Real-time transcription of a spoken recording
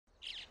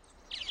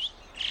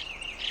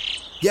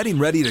Getting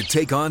ready to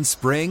take on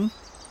spring?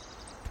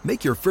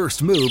 Make your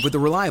first move with the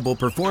reliable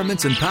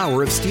performance and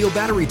power of Steel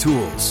battery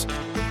tools.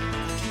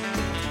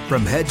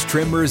 From hedge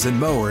trimmers and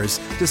mowers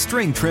to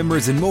string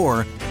trimmers and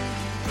more,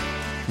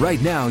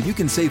 right now you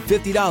can save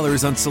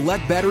 $50 on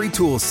select battery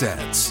tool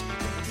sets.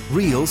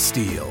 Real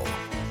Steel.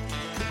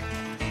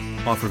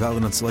 Offer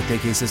valid on select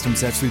AK system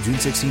sets through June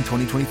 16,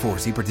 2024.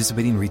 See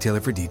participating retailer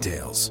for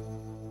details.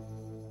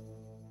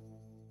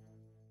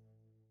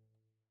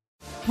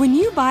 When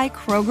you buy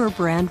Kroger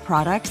brand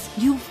products,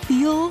 you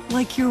feel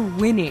like you're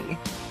winning.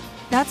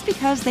 That's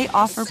because they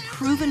offer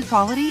proven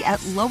quality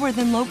at lower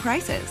than low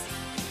prices.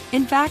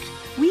 In fact,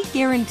 we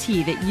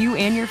guarantee that you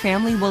and your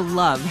family will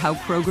love how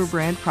Kroger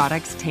brand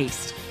products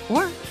taste,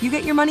 or you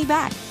get your money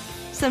back.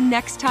 So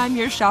next time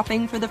you're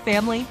shopping for the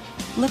family,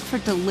 look for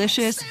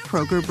delicious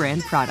Kroger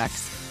brand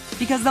products,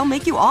 because they'll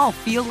make you all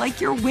feel like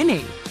you're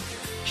winning.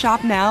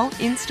 Shop now,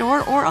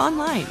 in-store, or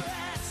online.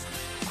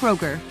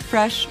 Kroger,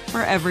 fresh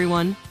for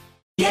everyone.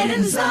 Get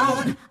in the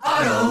zone,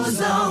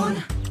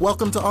 AutoZone.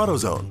 Welcome to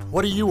AutoZone.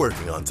 What are you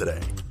working on today?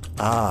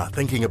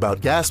 Thinking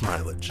about gas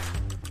mileage.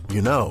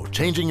 You know,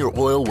 changing your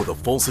oil with a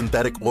full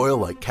synthetic oil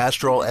like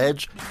Castrol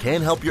Edge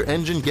can help your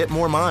engine get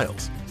more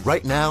miles.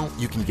 Right now,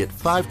 you can get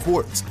 5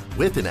 quarts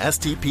with an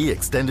STP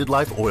Extended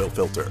Life Oil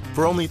Filter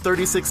for only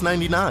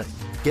 $36.99.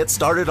 Get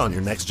started on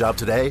your next job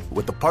today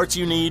with the parts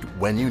you need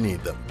when you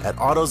need them at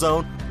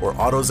AutoZone or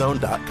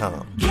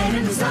AutoZone.com. Get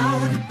in the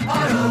zone,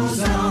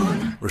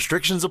 AutoZone.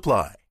 Restrictions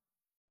apply.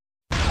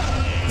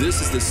 This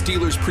is the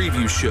Steelers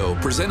Preview Show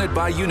presented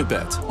by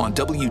Unibet on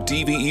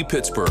WDVE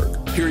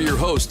Pittsburgh. Here are your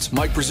hosts,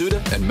 Mike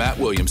Prizzuta and Matt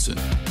Williamson.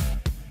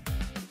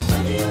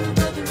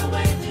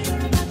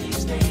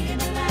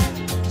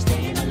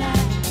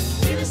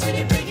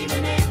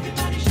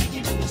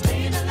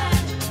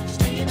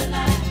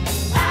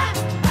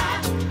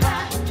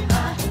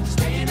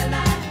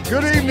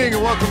 Good evening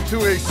and welcome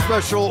to a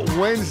special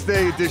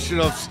Wednesday edition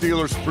of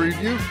Steelers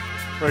Preview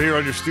right here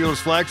on your Steelers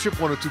flagship,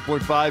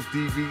 102.5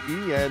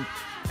 DVE and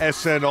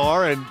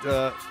SNR,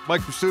 and Mike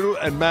Prizzuta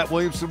and Matt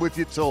Williamson with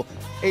you till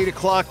 8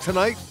 o'clock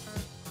tonight.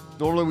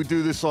 Normally we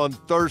do this on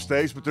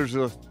Thursdays, but there's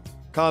a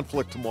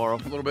conflict tomorrow.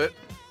 A little bit.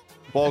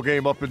 Ball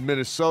game up in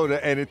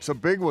Minnesota, and it's a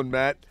big one,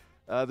 Matt.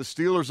 The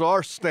Steelers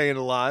are staying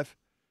alive.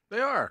 They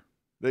are.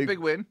 Big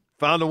win.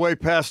 Found a way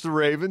past the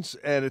Ravens,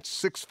 and it's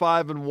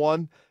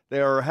 6-5-1.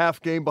 They are a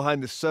half game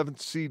behind the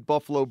 7th seed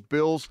Buffalo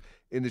Bills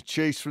in the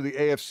chase for the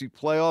AFC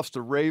playoffs.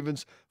 The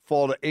Ravens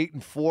fall to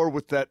 8-4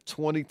 with that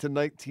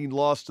 20-19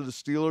 loss to the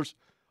Steelers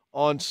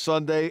on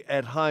Sunday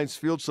at Heinz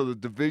Field. So the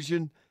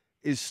division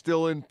is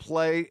still in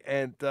play.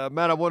 And,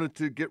 Matt, I wanted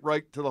to get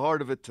right to the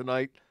heart of it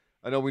tonight.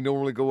 I know we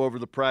normally go over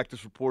the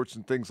practice reports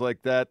and things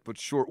like that, but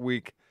short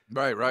week.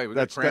 Right. We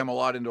got to cram a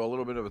lot into a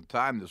little bit of a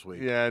time this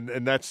week. Yeah,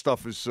 and that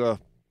stuff is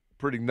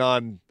pretty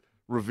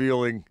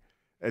non-revealing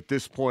at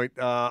this point.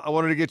 I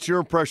wanted to get your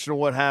impression of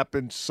what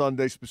happened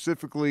Sunday.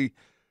 Specifically,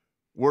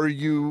 were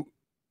you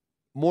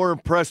more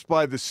impressed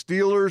by the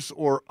Steelers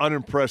or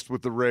unimpressed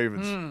with the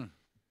Ravens?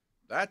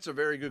 That's a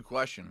very good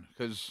question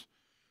because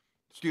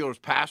Steelers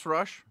pass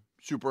rush,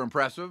 super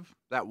impressive.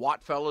 That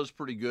Watt fella's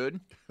pretty good.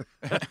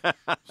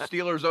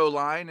 Steelers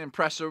O-line,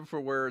 impressive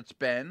for where it's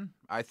been.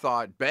 I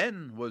thought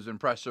Ben was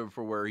impressive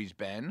for where he's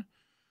been.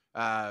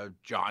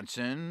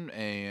 Johnson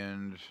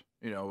and,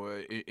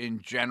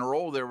 in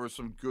general, there were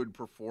some good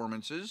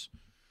performances.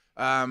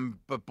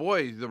 But,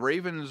 boy, the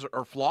Ravens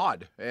are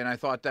flawed, and I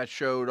thought that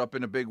showed up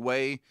in a big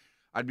way.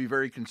 I'd be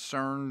very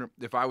concerned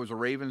if I was a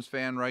Ravens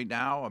fan right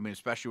now,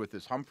 especially with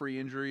this Humphrey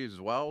injury as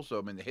well. So,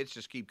 the hits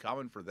just keep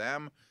coming for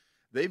them.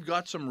 They've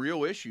got some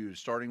real issues,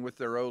 starting with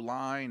their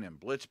O-line and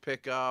blitz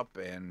pickup,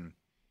 and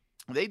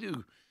they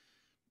do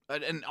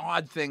an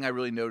odd thing I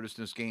really noticed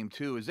in this game,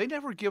 too, is they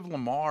never give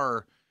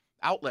Lamar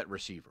outlet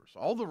receivers.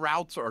 All the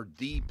routes are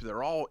deep.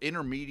 They're all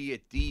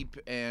intermediate deep,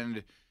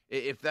 and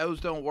if those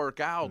don't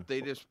work out,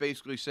 they just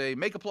basically say,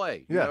 make a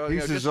play. Yeah,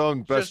 he's his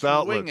own best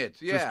outlet. Wing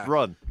it. Yeah. Just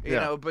run.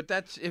 But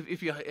that's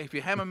if you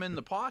hem him in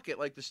the pocket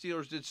like the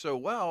Steelers did so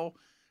well,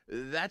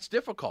 that's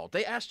difficult.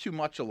 They ask too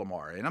much of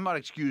Lamar, and I'm not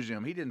excusing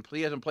him.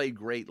 He hasn't played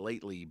great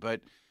lately,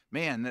 but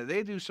man,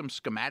 they do some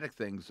schematic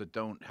things that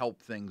don't help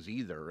things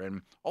either.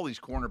 And all these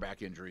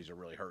cornerback injuries are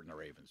really hurting the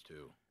Ravens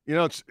too.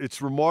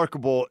 It's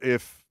remarkable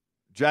if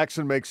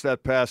Jackson makes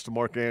that pass to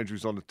Mark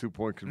Andrews on the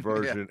 2-point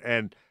conversion,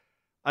 and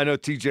I know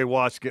T.J.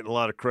 Watt's getting a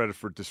lot of credit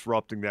for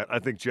disrupting that. I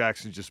think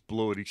Jackson just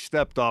blew it. He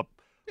stepped up.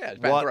 Yeah, it's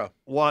bad throw.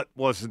 Watt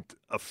wasn't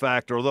a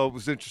factor, although it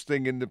was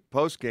interesting in the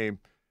postgame.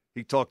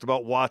 He talked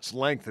about Watt's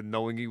length and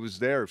knowing he was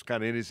there. It was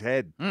kind of in his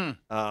head.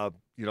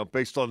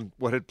 Based on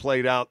what had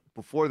played out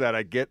before that,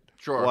 I get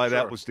why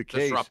that was the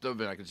case.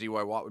 Disruptive, and I can see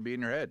why Watt would be in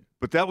your head.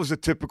 But that was a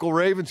typical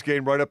Ravens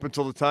game right up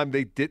until the time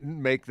they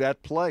didn't make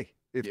that play.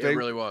 It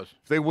really was.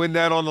 If they win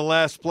that on the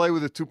last play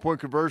with a 2-point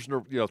conversion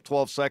or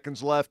 12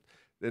 seconds left,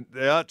 then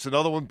it's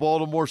another one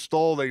Baltimore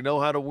stole. They know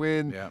how to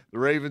win. Yeah. The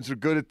Ravens are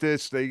good at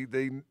this. They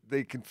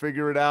can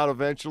figure it out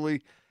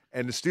eventually.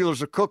 And the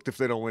Steelers are cooked if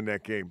they don't win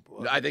that game.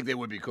 I think they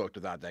would be cooked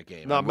without that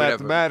game. Not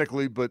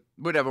mathematically, but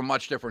would have a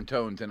much different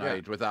tone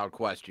tonight, without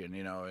question.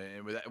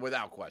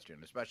 Without question,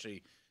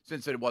 especially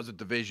since it was a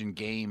division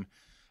game.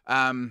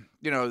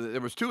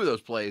 There was two of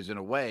those plays in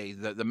a way.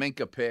 The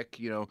Minkah pick.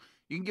 You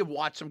can give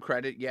Watt some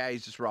credit. Yeah,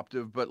 he's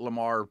disruptive, but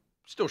Lamar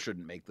still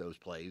shouldn't make those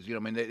plays.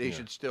 They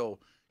should still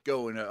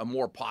go in a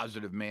more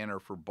positive manner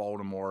for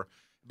Baltimore.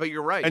 But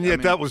you're right. And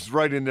yet that was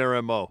right in their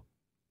MO.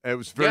 It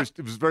was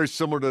very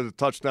similar to the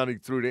touchdown he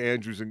threw to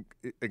Andrews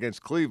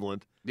against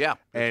Cleveland. Yeah, that's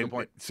and a good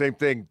point. Same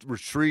thing,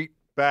 retreat,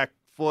 back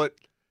foot,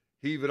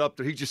 heave it up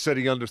there. He just said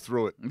he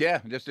underthrew it.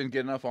 Yeah, just didn't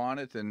get enough on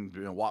it, and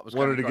Watt was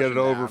wanted to get it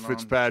over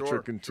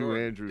Fitzpatrick and two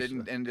Andrews,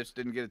 and just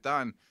didn't get it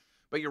done.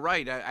 But you're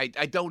right.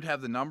 I don't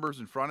have the numbers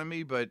in front of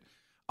me, but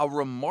a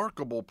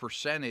remarkable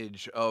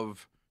percentage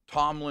of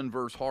Tomlin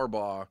versus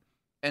Harbaugh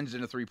ends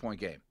in a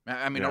 3-point game.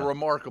 A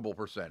remarkable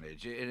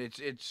percentage, and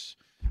it's.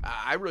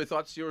 I really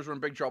thought the Steelers were in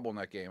big trouble in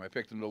that game. I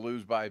picked them to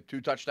lose by 2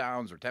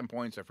 touchdowns or 10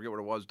 points. I forget what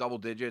it was, double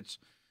digits,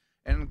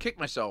 and kicked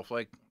myself.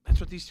 Like, that's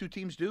what these two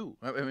teams do.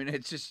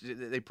 It's just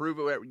they prove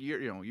it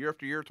year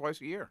after year, twice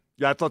a year.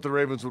 Yeah, I thought the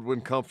Ravens would win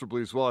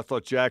comfortably as well. I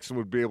thought Jackson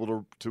would be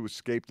able to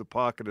escape the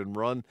pocket and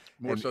run.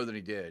 More so than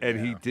he did. And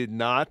he did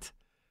not.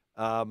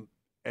 The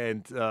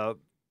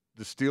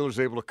Steelers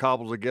able to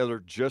cobble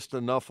together just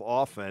enough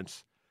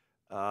offense.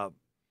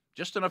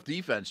 Just enough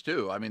defense,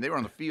 too. They were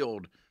on the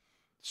field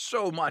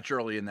so much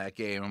early in that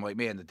game. I'm like,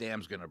 man, the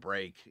dam's going to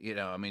break.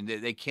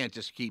 They can't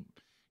just keep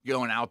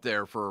going out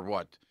there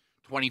for,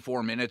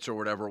 24 minutes or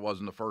whatever it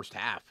was in the first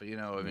half.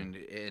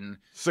 In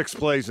 6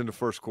 plays in the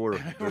first quarter.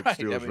 Right.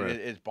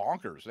 It's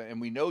bonkers. And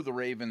we know the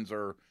Ravens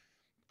are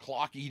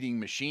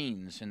clock-eating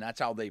machines, and that's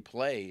how they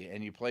play.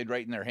 And you played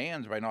right in their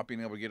hands by not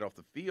being able to get off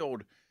the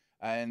field,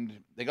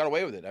 and they got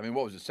away with it.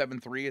 What was it,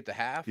 7-3 at the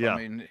half? Yeah.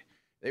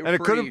 They were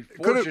pretty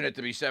fortunate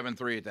to be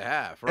 7-3 at the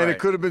half. Right? And it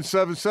could have been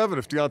 7-7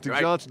 if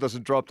Deontay Johnson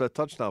doesn't drop that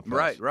touchdown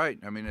pass. Right.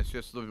 It's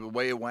just the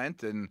way it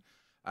went. And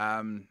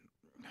I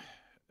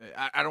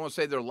don't want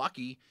to say they're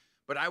lucky,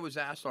 but I was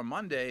asked on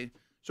Monday,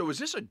 so is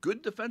this a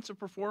good defensive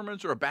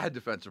performance or a bad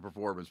defensive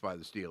performance by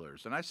the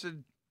Steelers? And I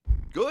said,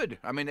 good.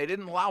 They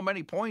didn't allow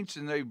many points,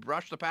 and they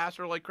rushed the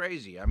passer like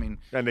crazy. And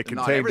they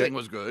not everything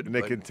was good. And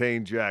they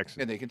contained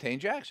Jackson.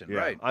 Yeah.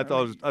 Right. I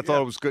thought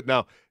it was good.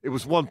 Now, it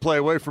was one play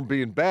away from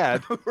being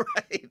bad.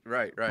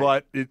 Right.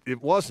 But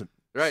it wasn't.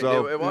 Right.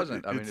 So it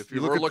wasn't. If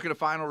you were looking at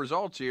final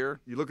results here.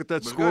 You look at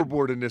that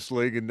scoreboard in this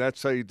league, and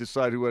that's how you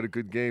decide who had a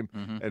good game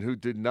and who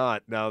did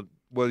not. Now,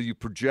 whether you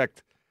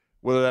project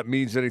whether that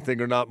means anything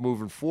or not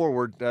moving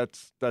forward,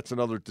 that's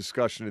another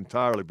discussion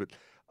entirely. But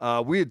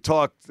we had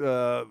talked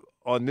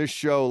on this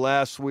show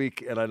last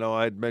week, and I know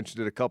I had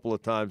mentioned it a couple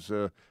of times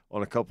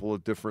on a couple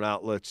of different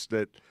outlets,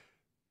 that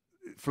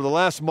for the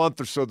last month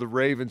or so, the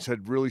Ravens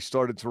had really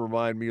started to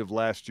remind me of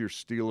last year's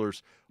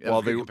Steelers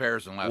while they were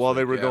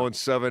going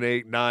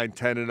 7-8, 9,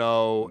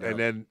 10-0, and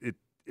then it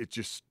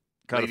just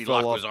kind Lady of fell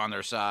Luck off. Was on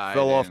their side,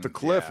 off the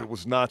cliff. It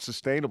was not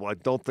sustainable. I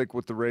don't think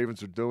what the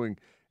Ravens are doing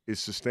is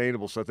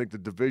sustainable. So I think the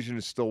division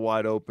is still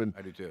wide open.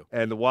 I do too.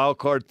 And the wild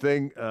card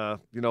thing,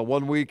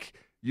 1 week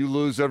you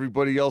lose,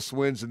 everybody else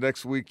wins. The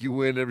next week you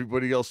win,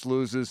 everybody else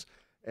loses.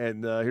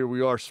 And here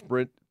we are,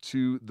 sprint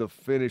to the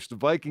finish. The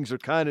Vikings are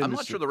kind of. I'm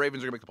not sure the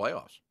Ravens are going to make the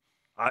playoffs.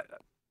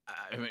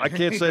 I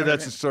can't say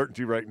that's a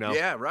certainty right now.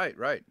 Yeah,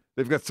 right.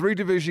 They've got 3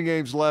 division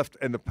games left,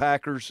 and the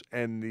Packers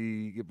and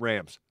the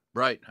Rams.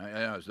 Right. I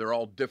know. They're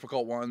all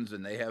difficult ones,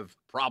 and they have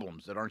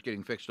problems that aren't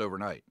getting fixed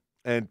overnight.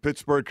 And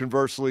Pittsburgh,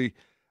 conversely,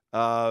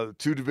 2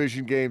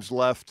 division games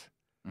left.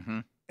 Mm-hmm.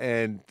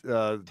 And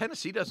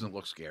Tennessee doesn't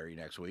look scary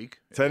next week.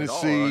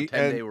 Tennessee,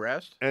 10-day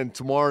rest. And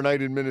tomorrow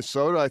night in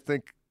Minnesota, I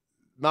think,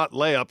 not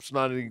layups,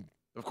 not any.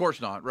 Of course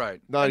not, right.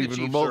 Not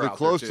even remotely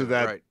close to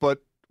that, right.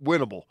 But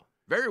winnable.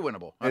 Very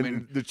winnable.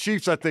 The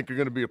Chiefs, I think, are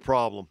going to be a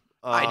problem.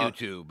 I do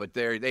too, but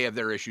they have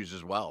their issues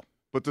as well.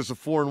 But does a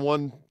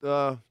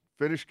 4-1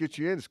 finish get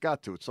you in? It's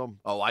got to at some.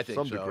 I think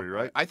some so. degree,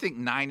 right? I think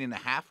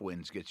 9.5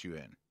 wins gets you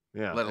in.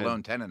 Yeah, let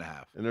alone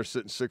 10.5. And they're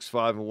sitting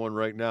 6-5-1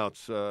 right now.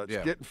 It's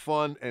getting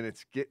fun and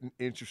it's getting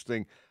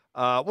interesting.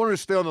 I wanted to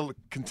stay on the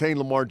contain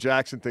Lamar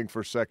Jackson thing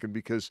for a second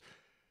because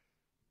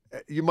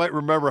you might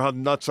remember how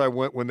nuts I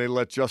went when they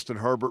let Justin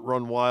Herbert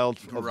run wild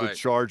of the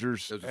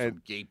Chargers. Those and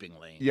some gaping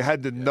lanes. You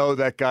had to know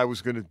that guy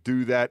was going to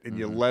do that, and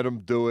you let him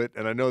do it.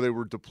 And I know they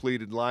were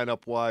depleted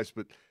lineup-wise,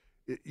 but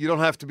you don't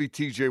have to be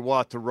T.J.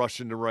 Watt to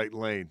rush in the right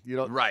lane. You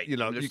know, right?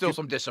 There's still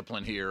some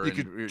discipline here. You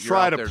could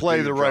try to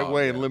play the right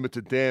way and limit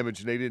the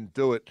damage, and they didn't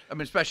do it.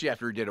 Especially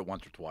after he did it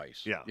once or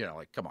twice. Yeah,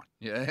 come on.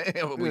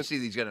 Yeah, we see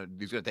he's gonna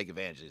take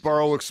advantage of this.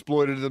 Burrow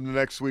exploited him the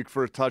next week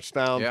for a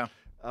touchdown.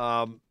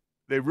 Yeah.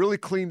 They really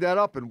cleaned that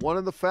up, and one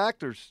of the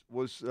factors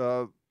was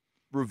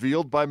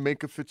revealed by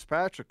Minkah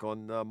Fitzpatrick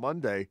on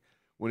Monday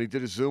when he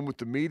did a Zoom with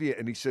the media,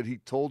 and he said he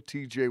told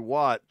T.J.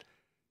 Watt,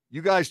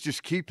 you guys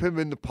just keep him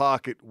in the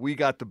pocket. We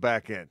got the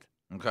back end.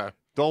 Okay.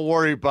 Don't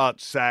worry about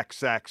sack.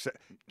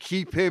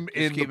 Keep him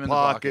in the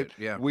pocket.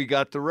 Yeah. We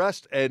got the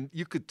rest. And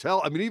you could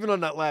tell, even on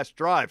that last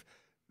drive,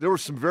 there were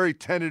some very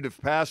tentative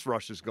pass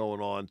rushes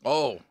going on.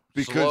 Oh,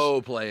 because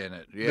slow playing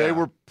it. Yeah. they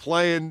were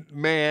playing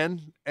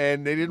man,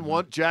 and they didn't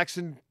want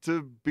Jackson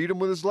to beat him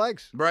with his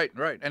legs. Right.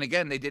 And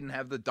again, they didn't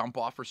have the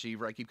dump-off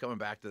receiver. I keep coming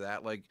back to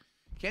that. Like,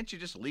 can't you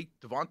just leak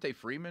Devontae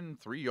Freeman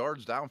 3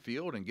 yards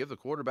downfield and give the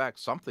quarterback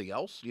something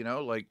else? You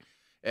know, like,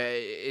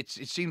 it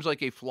seems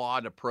like a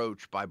flawed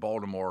approach by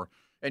Baltimore.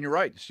 And you're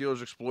right, the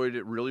Steelers exploited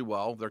it really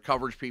well. Their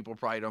coverage people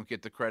probably don't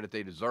get the credit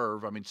they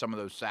deserve. I mean, some of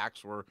those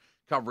sacks were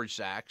coverage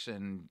sacks,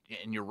 and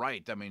you're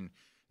right. I mean,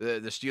 the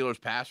Steelers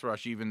pass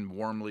rush, even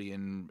Wormley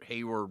and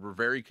Hayward, were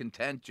very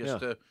content just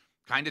to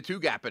kind of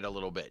two-gap it a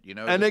little bit, you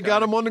know. And they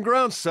got him on the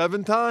ground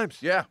 7 times.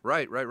 Yeah,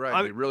 right.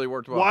 It really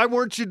worked well. Why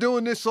weren't you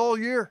doing this all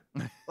year?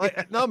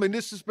 No, I mean,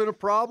 this has been a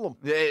problem.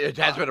 It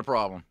has been a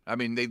problem. I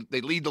mean,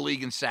 they lead the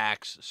league in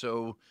sacks,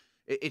 so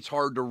it's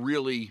hard to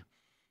really,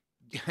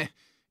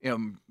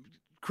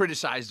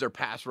 criticize their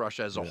pass rush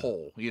as a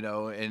whole,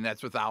 and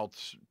that's without,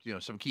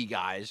 some key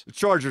guys. The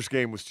Chargers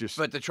game was just.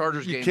 But the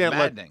Chargers game is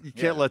maddening. You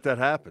can't let that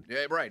happen.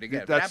 Yeah, right.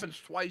 Again, it happens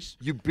twice.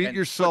 You beat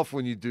yourself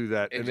when you do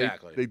that.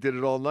 Exactly. And they did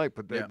it all night,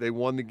 but they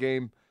won the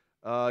game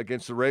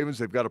against the Ravens.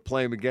 They've got to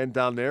play them again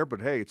down there.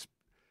 But hey,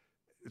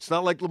 it's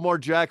not like Lamar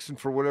Jackson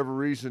for whatever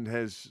reason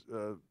has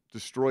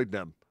destroyed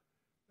them.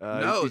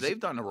 No, they've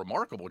done a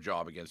remarkable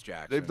job against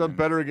Jackson. They've done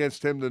better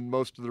against him than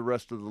most of the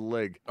rest of the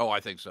league. Oh, I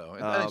think so.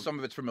 And I think some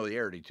of it's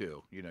familiarity,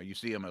 too. You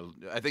see him.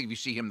 I think if you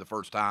see him the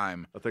first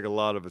time, I think a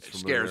lot of it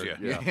scares you.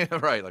 Yeah.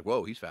 Right. Like,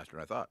 whoa, he's faster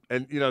than I thought.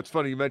 And, it's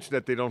funny you mentioned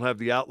that they don't have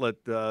the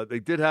outlet. They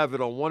did have it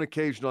on one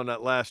occasion on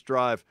that last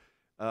drive.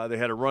 They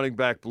had a running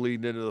back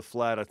bleeding into the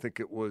flat. I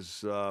think it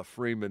was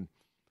Freeman.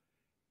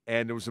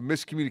 And there was a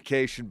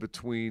miscommunication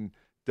between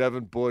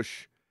Devin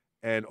Bush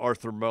and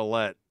Arthur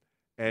Millette.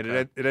 And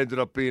it ended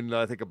up being,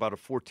 I think, about a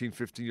 14,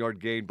 15-yard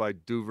gain by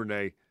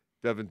Devin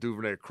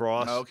Duvernay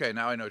across. Oh, okay,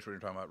 now I know what you're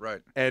talking about,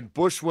 right. And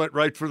Bush went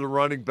right for the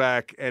running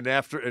back, and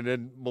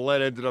then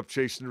Millette ended up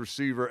chasing the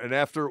receiver. And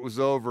after it was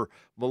over,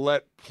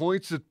 Millette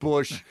points at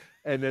Bush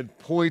and then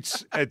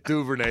points at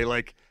Duvernay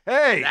like,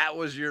 hey. That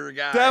was your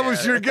guy. That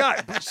was your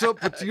guy. So,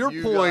 but to your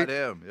point, got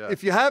him. Yeah.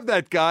 If you have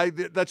that guy,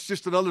 that's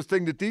just another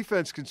thing the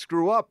defense can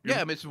screw up.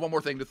 Yeah, I mean, it's one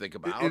more thing to think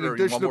about, in or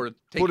addition one more to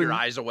take putting, your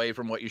eyes away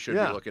from what you should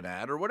be looking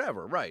at, or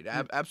whatever. Right,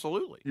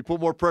 absolutely. You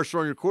put more pressure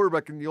on your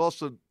quarterback, and you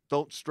also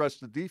don't stress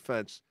the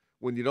defense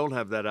when you don't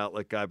have that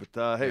outlet guy.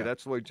 But, hey,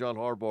 that's the way John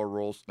Harbaugh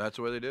rolls. That's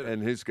the way they did it.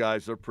 And his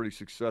guys are pretty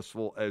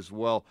successful as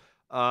well.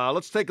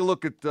 Let's take a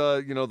look at,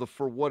 the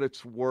for what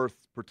it's worth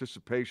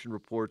participation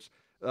reports.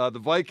 The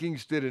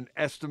Vikings did an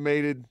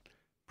estimated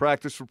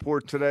practice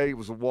report today. It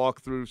was a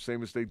walkthrough,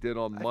 same as they did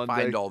on Monday.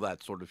 I find all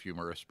that sort of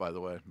humorous, by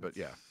the way, but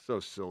yeah. So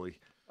silly.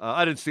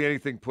 I didn't see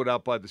anything put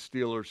out by the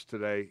Steelers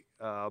today.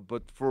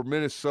 But for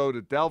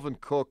Minnesota, Dalvin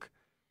Cook,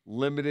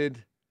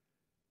 limited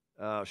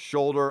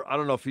shoulder. I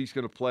don't know if he's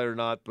going to play or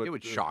not. But it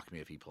would shock me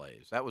if he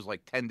plays. That was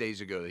like 10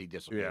 days ago that he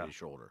dislocated his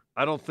shoulder.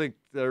 I don't think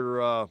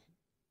they're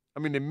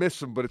they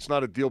miss him, but it's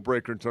not a deal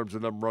breaker in terms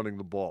of them running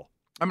the ball.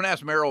 I'm going to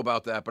ask Merrill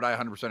about that, but I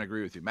 100%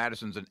 agree with you.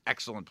 Madison's an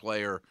excellent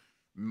player.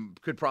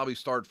 Could probably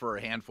start for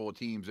a handful of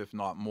teams, if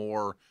not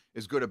more.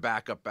 As good a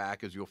backup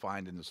back as you'll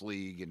find in this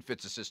league and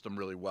fits the system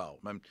really well.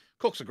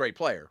 Cook's a great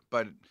player,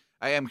 but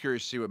I am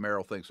curious to see what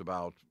Merrill thinks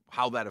about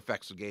how that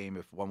affects the game,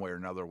 if one way or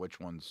another, which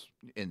one's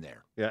in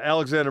there. Yeah,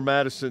 Alexander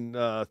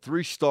Madison,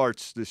 3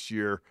 starts this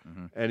year,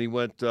 and he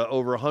went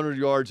over 100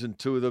 yards in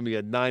 2 of them. He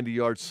had 90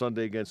 yards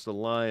Sunday against the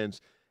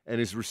Lions, and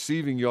his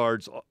receiving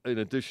yards, in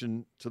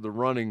addition to the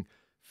running,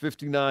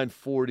 59,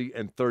 40,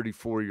 and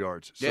 34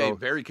 yards. Yeah,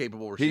 very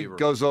capable receiver. He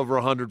goes over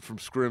 100 from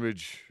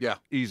scrimmage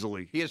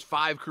easily. He has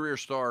 5 career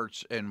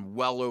starts and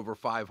well over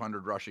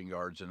 500 rushing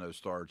yards in those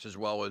starts, as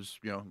well as,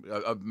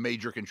 a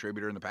major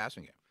contributor in the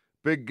passing game.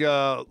 Big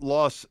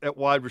loss at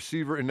wide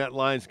receiver in that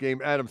Lions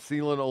game. Adam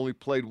Thielen only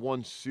played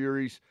 1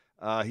 series.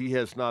 He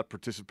has not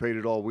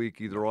participated all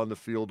week, either on the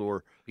field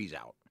or he's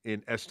out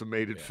in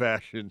estimated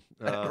fashion,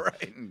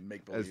 right?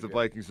 As the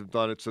Vikings have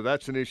done it. So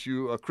that's an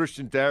issue.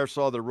 Christian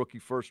Darrisaw, the rookie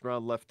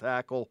first-round left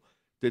tackle,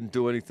 didn't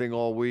do anything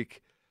all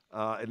week.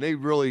 And they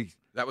really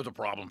 – that was a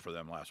problem for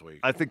them last week.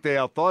 I think they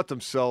outthought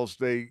themselves.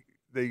 They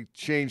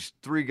changed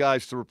 3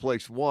 guys to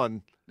replace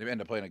 1. They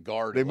ended up playing a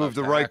guard. They moved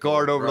the right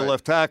guard over to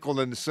left tackle, and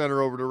then the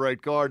center over to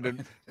right guard.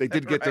 And they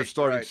did get their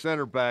starting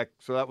center back,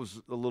 so that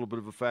was a little bit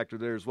of a factor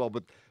there as well.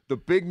 But the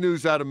big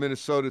news out of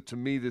Minnesota to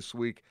me this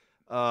week,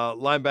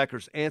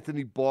 linebackers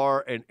Anthony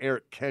Barr and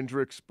Eric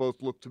Kendricks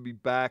both look to be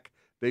back.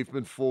 They've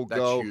been full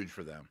go. That's huge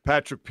for them.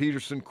 Patrick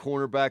Peterson,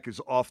 cornerback,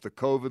 is off the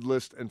COVID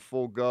list and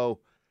full go.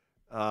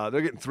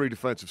 They're getting 3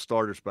 defensive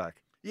starters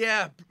back.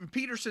 Yeah,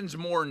 Peterson's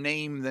more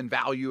name than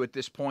value at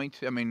this point.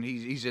 I mean,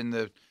 he's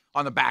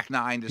on the back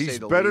 9 to say the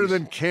least. He's better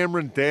than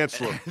Cameron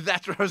Dantzler.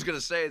 That's what I was going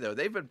to say, though.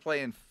 They've been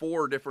playing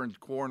 4 different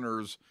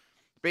corners,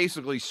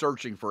 basically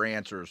searching for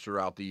answers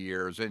throughout the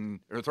year.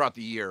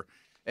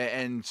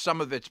 And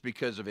some of it's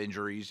because of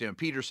injuries.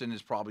 Peterson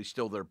is probably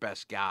still their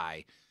best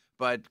guy,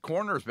 but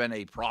corner's been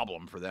a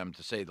problem for them,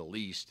 to say the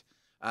least.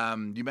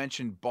 You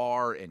mentioned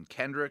Barr and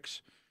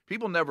Kendricks.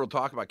 People never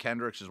talk about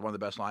Kendricks as one of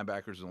the best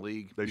linebackers in the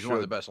league. He's one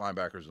of the best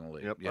linebackers in the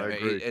league. Yep, I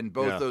agree. And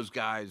both those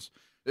guys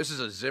This is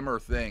a Zimmer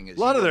thing. A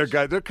lot of their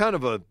guys, they're kind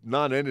of a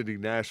non-entity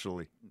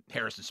nationally.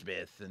 Harrison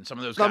Smith and some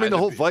of those I guys. mean, the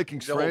whole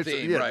Vikings the whole franchise.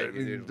 team, Yeah, right. I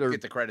mean,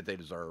 Get the credit they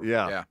deserve.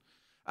 Yeah.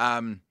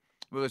 What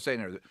was I saying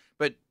there?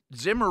 But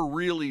Zimmer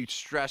really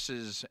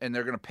stresses, and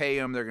they're going to pay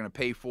him. They're going to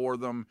pay for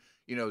them.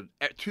 You know,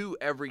 2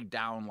 every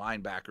down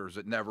linebackers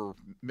that never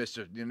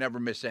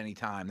miss any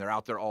time. They're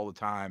out there all the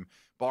time.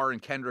 Barr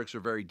and Kendricks are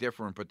very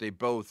different, but they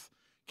both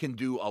can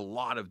do a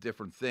lot of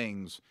different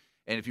things.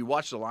 And if you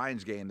watch the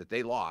Lions game that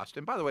they lost,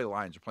 and by the way, the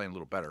Lions are playing a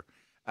little better.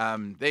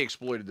 They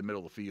exploited the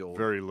middle of the field.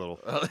 Very little.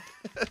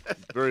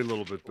 Very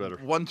little bit better.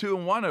 1, 2,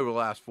 and 1 over the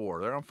last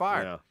 4. They're on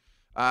fire. Yeah.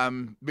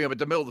 But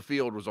the middle of the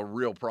field was a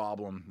real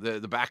problem. The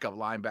backup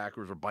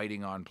linebackers were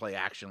biting on play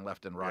action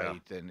left and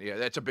right, and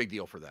that's a big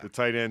deal for them. The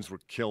tight ends were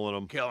killing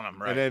them.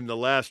 Right. And then the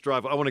last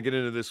drive, I want to get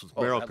into this with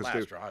Merrill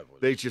because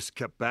they just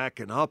kept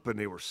backing up and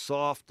they were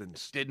soft and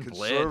didn't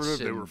conservative. blitz.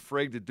 They were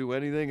afraid to do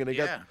anything, and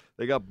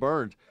they got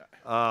burned.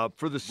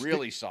 For the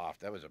really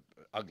soft. That was an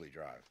ugly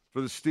drive.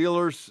 For the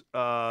Steelers,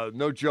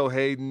 no Joe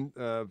Hayden.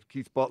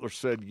 Keith Butler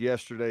said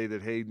yesterday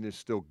that Hayden is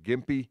still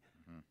gimpy.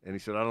 And he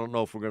said, I don't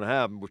know if we're going to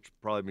have him, which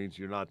probably means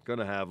you're not going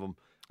to have him.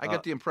 I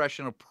got the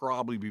impression he'll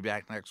probably be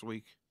back next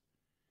week.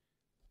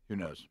 Who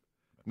knows?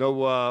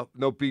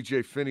 No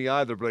B.J. Finney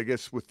either, but I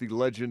guess with the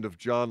legend of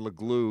John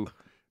LeGlue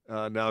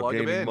now Plug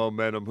him gaining in.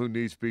 momentum, who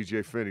needs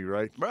B.J. Finney,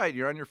 right? Right.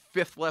 You're on your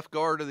 5th left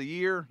guard of the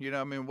year. You know,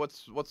 I mean,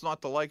 what's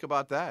not to like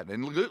about that?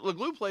 And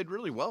LeGlue played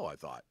really well, I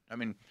thought. I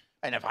mean,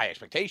 and have high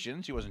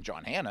expectations. He wasn't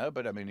John Hanna,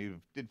 but, I mean, he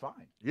did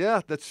fine.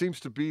 Yeah, that seems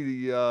to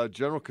be the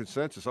general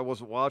consensus. I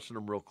wasn't watching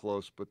him real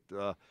close, but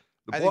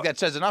I think that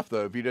says enough,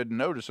 though, if you didn't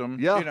notice him.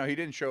 Yeah. You know, he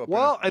didn't show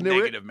up in a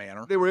negative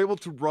manner. They were able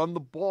to run the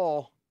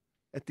ball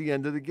at the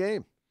end of the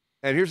game.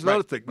 And here's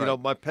another thing. You know,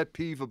 my pet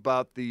peeve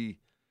about the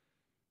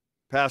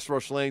pass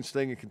rush lanes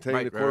thing and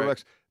containing the quarterbacks.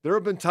 Right. There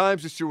have been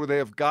times this year where they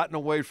have gotten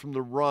away from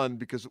the run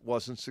because it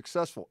wasn't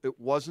successful. It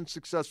wasn't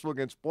successful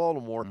against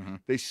Baltimore. Mm-hmm.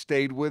 They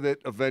stayed with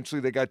it. Eventually,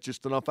 they got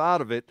just enough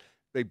out of it.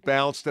 They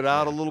bounced it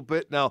out a little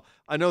bit. Now,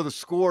 I know the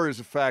score is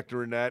a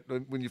factor in that.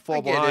 When you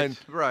fall behind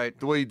the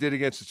way you did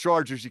against the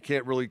Chargers, you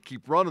can't really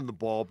keep running the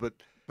ball. But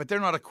they're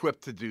not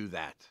equipped to do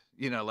that.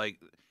 You know, like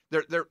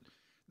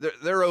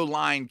their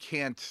O-line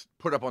can't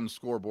put up on the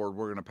scoreboard,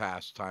 we're going to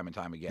pass time and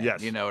time again.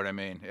 Yes. You know what I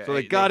mean? So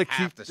they got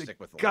to stick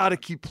with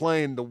keep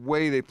playing the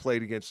way they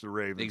played against the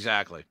Ravens.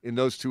 Exactly. In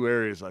those 2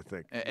 areas, I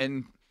think.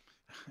 And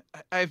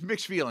I have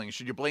mixed feelings.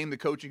 Should you blame the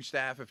coaching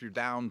staff if you're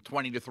down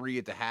 20-3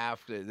 at the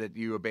half that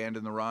you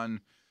abandon the run?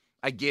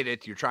 I get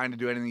it. You're trying to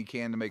do anything you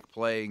can to make a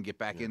play and get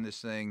back in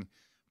this thing.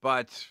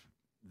 But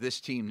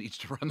this team needs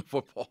to run the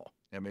football.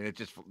 I mean, it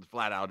just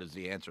flat out is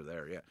the answer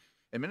there, yeah.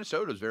 And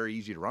Minnesota is very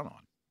easy to run on.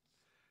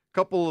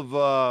 Couple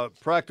of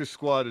practice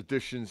squad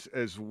additions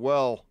as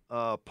well.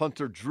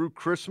 Punter Drew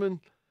Chrisman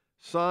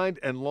signed,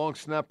 and long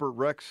snapper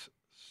Rex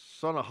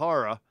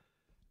Sonahara,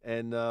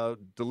 and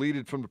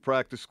deleted from the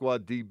practice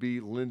squad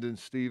DB Lyndon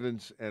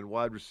Stevens and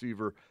wide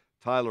receiver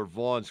Tyler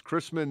Vaughns.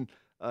 Chrisman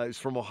is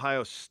from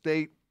Ohio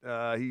State.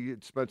 He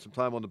had spent some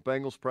time on the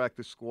Bengals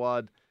practice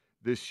squad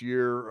this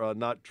year,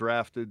 not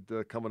drafted,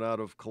 coming out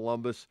of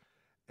Columbus.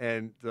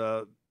 And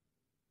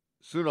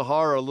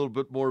Sonahara, a little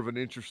bit more of an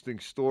interesting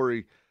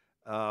story.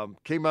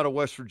 Came out of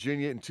West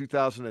Virginia in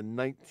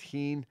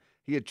 2019.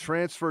 He had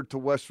transferred to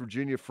West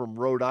Virginia from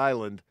Rhode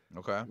Island,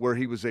 where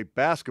he was a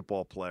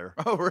basketball player.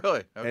 Oh,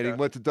 really? Okay. And he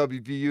went to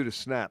WVU to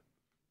snap.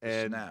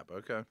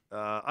 Okay.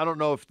 I don't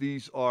know if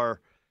these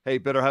are, hey,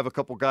 better have a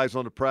couple guys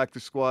on the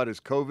practice squad as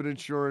COVID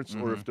insurance,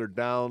 or if they're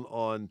down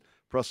on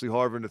Presley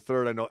Harvin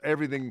III. I know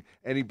everything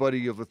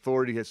anybody of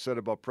authority has said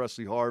about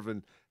Presley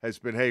Harvin has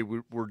been, hey,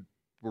 we're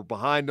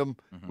behind him.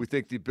 We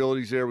think the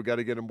ability's there. We got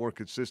to get him more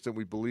consistent.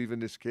 We believe in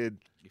this kid.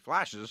 He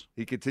flashes.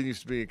 He continues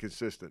to be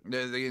inconsistent.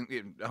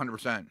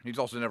 100%. He's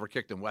also never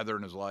kicked in weather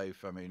in his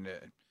life. I mean,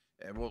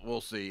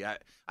 we'll see.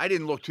 I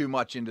didn't look too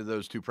much into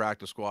those 2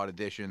 practice squad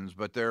additions,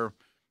 but they're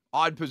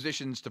odd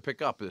positions to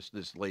pick up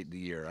this late in the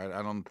year.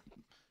 I don't.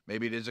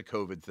 Maybe it is a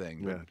COVID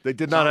thing. Yeah, they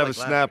did not have a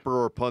snapper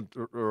or a punt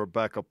or a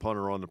backup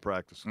punter on the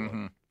practice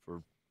squad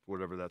for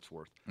whatever that's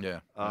worth.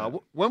 Yeah.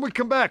 When we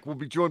come back, we'll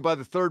be joined by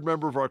the 3rd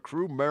member of our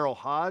crew, Merrill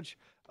Hodge.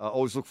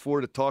 Always look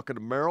forward to talking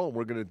to Merrill, and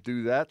we're going to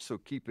do that, so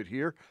keep it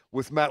here.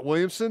 With Matt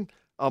Williamson,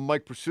 I'm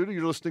Mike Pursuta.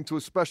 You're listening to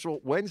a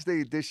special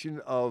Wednesday edition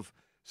of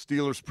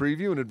Steelers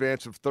Preview in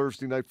advance of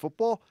Thursday Night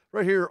Football,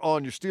 right here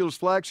on your Steelers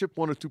flagship,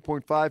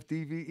 102.5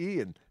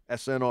 DVE and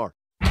SNR.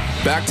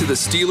 Back to the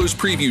Steelers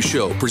Preview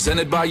Show,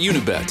 presented by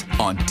Unibet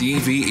on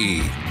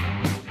DVE.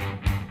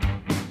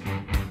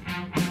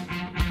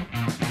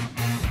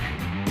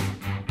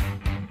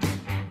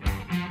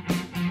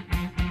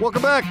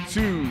 Welcome back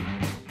to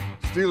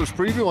Steelers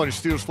Preview on your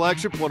Steelers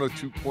flagship,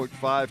 102.5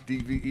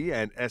 DVE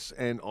and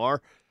SNR.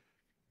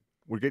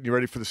 We're getting you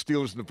ready for the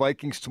Steelers and the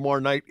Vikings tomorrow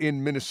night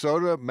in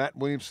Minnesota. Matt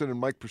Williamson and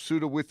Mike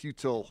Pursuta with you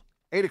till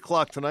 8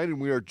 o'clock tonight,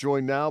 and we are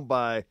joined now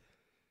by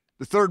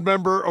the 3rd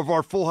member of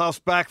our Full House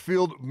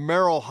backfield,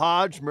 Merrill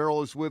Hodge.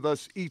 Merrill is with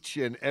us each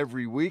and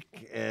every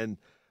week. And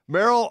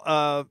Merrill,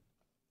 I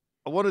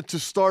wanted to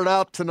start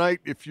out tonight,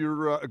 if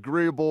you're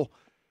agreeable,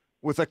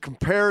 with a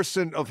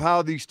comparison of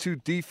how these two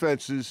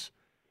defenses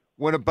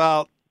went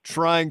about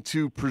trying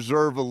to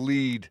preserve a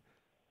lead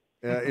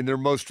in their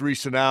most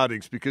recent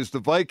outings, because the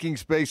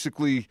Vikings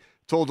basically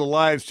told the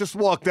Lions, just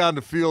walk down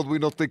the field. We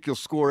don't think you'll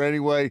score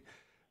anyway.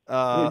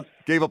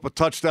 Gave up a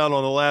touchdown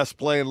on the last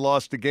play and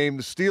lost the game.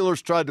 The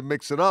Steelers tried to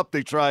mix it up.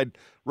 They tried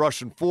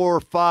rushing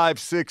 4, 5,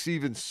 6,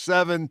 even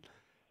 7,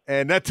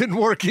 and that didn't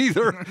work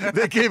either.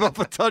 They gave up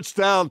a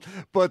touchdown,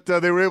 but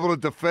they were able to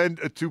defend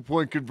a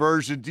 2-point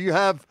conversion. Do you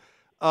have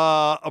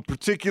a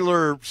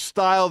particular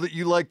style that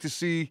you like to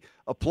see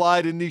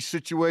applied in these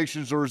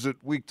situations, or is it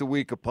week to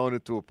week,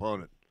 opponent to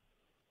opponent?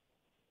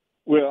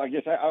 Well, I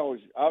guess I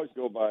always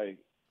go by,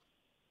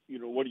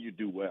 what do you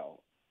do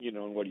well,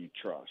 and what do you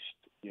trust?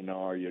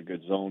 Are you a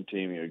good zone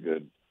team? Are you a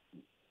good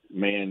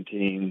man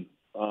team?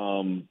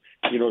 What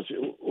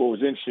was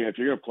interesting, if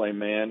you're going to play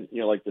man,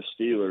 like the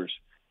Steelers,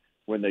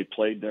 when they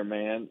played their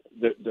man,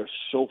 they're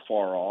so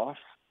far off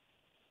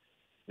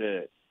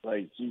that,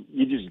 like,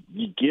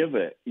 you give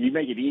it, you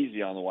make it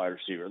easy on the wide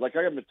receiver. Like,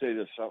 I got to tell you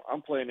this,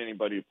 I'm playing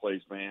anybody who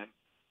plays man.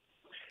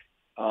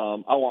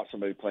 I want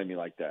somebody to play me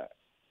like that.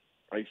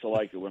 I used to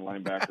like it when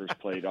linebackers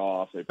played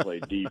off, they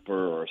played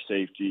deeper, or a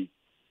safety.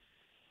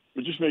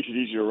 It just makes it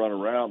easier to run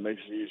around,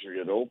 makes it easier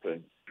to get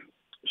open.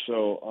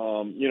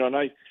 So, and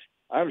I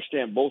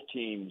understand both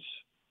teams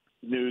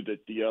knew that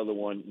the other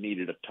one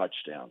needed a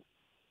touchdown.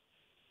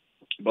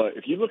 But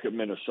if you look at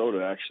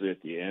Minnesota actually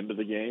at the end of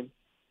the game,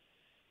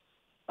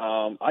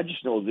 I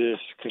just know this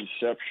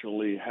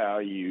conceptually how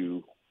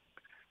you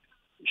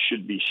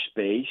should be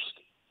spaced.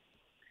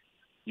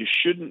 You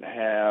shouldn't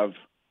have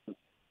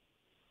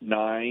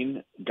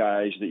 9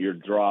 guys that you're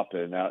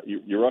dropping. Now,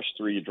 you rush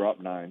 3, you drop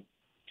 9,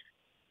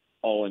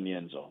 all in the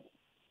end zone.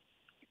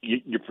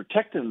 You're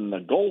protecting the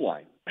goal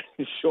line.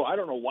 So I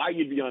don't know why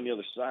you'd be on the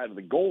other side of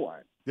the goal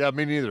line. Yeah,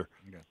 me neither.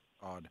 Yeah,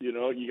 odd.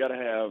 You got to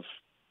have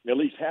at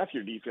least half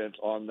your defense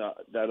on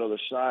that other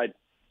side.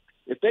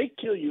 If they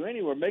kill you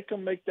anywhere, make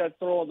them make that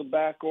throw on the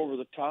back over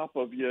the top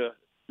of you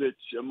that's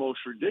the most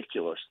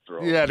ridiculous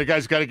throw. Yeah, the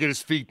guy's got to get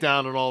his feet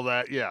down and all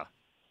that, yeah.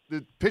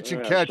 The pitch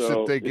and catch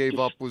that they gave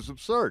up was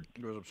absurd.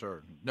 It was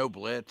absurd. No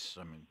blitz.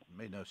 I mean, it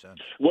made no sense.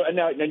 Well,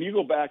 now you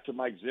go back to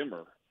Mike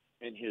Zimmer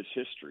and his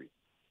history,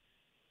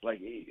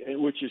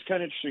 which is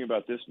kind of interesting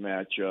about this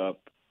matchup,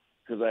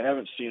 because I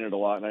haven't seen it a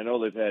lot, and I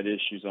know they've had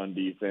issues on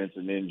defense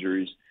and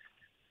injuries,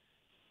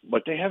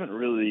 but they haven't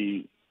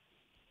really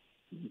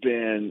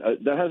been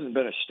that hasn't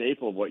been a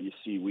staple of what you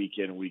see week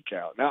in and week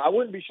out. Now, I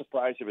wouldn't be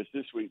surprised if it's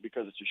this week,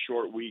 because it's a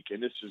short week,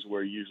 and this is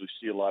where you usually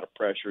see a lot of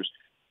pressures,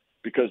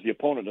 because the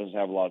opponent doesn't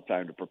have a lot of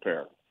time to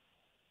prepare.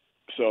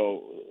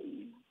 So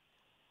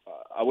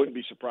I wouldn't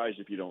be surprised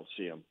if you don't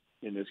see him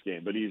in this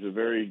game. But he's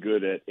very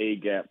good at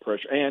A-gap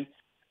pressure. And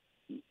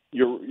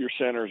your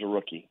center is a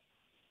rookie.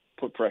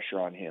 Put pressure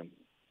on him.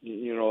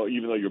 Even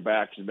though your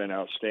back has been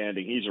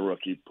outstanding, he's a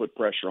rookie. Put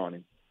pressure on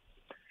him.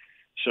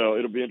 So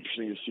it'll be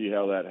interesting to see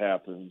how that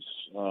happens.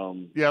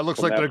 Yeah, it looks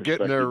like they're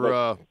getting their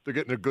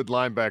good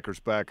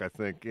linebackers back, I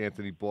think,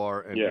 Anthony Barr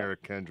and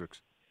Eric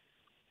Kendricks.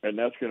 And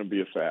that's going to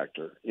be a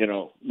factor,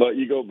 But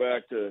you go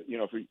back to,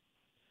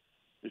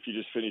 if you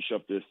just finish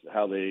up this,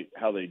 how they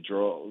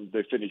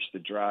finish the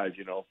drive,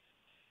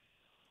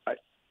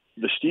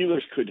 the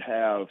Steelers could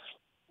have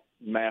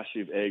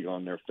massive egg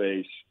on their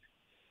face,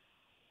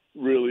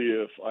 really,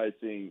 if I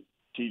think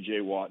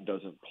T.J. Watt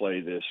doesn't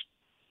play this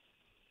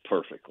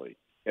perfectly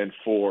and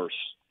force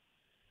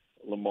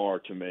Lamar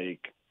to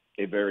make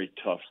a very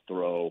tough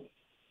throw.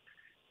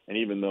 And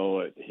even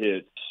though it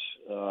hits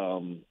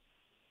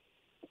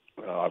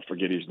I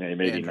forget his name,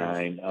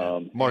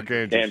 89. Mark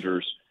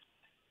Andrews,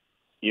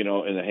 in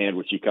the hand,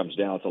 which he comes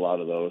down with a lot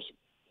of those,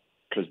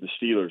 because the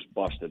Steelers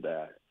busted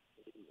that.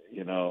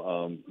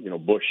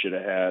 Bush should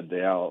have had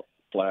the out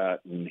flat,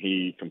 and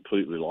he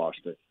completely lost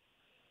it.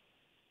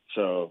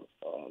 So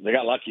they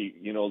got lucky,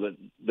 that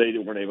they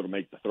weren't able to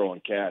make the throw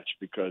and catch,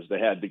 because they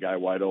had the guy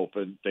wide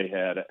open. They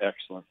had an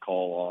excellent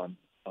call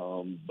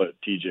on,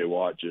 but T.J.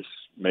 Watt just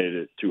made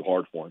it too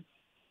hard for him.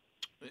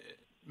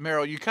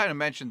 Merrill, you kind of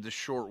mentioned the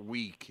short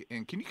week,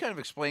 and can you kind of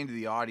explain to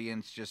the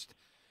audience just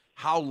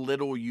how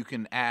little you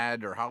can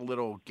add or how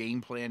little game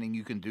planning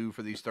you can do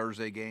for these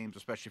Thursday games,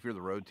 especially if you're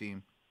the road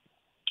team?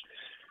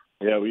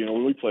 Yeah,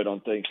 when we played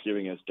on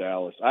Thanksgiving against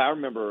Dallas, I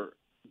remember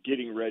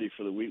getting ready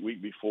for the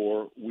week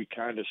before, we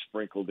kind of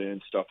sprinkled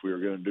in stuff we were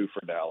going to do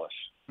for Dallas.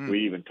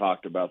 We even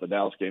talked about the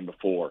Dallas game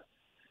before,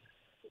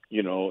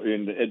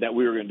 and that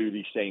we were going to do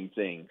these same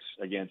things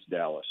against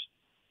Dallas.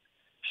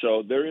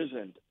 So there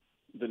isn't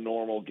the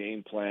normal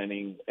game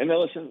planning. And then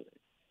listen,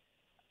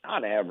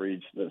 on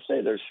average, let's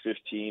say there's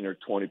 15 or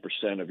 20%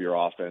 of your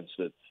offense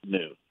that's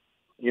new.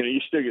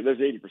 You still get, there's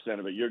 80%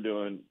 of it you're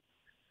doing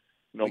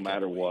no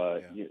matter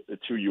what. Yeah.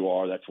 It's who you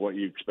are. That's what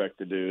you expect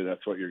to do.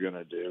 That's what you're going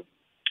to do.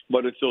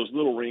 But it's those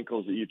little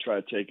wrinkles that you try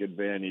to take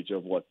advantage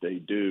of what they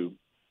do,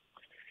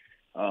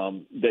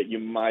 that you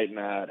might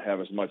not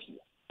have as much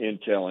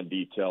intel and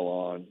detail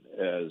on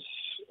as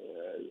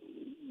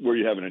where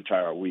you have an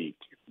entire week.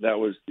 That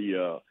was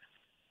the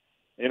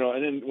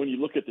and then when you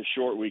look at the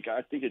short week,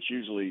 I think it's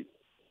usually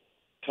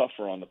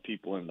tougher on the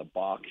people in the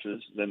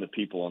boxes than the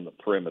people on the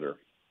perimeter,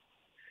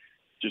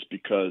 just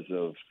because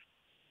of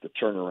the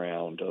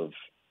turnaround of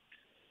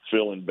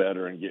feeling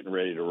better and getting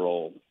ready to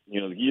roll.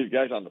 You know, the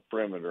guys on the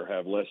perimeter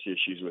have less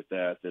issues with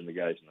that than the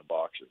guys in the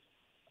boxes.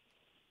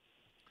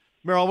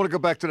 Merrill, I want to go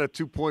back to that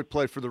 2-point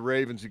play for the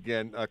Ravens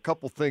again. A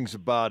couple things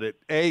about it.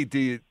 A,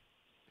 do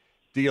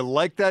you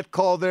like that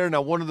call there?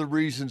 Now, one of the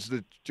reasons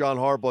that John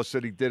Harbaugh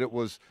said he did it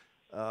was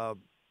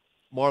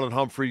Marlon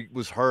Humphrey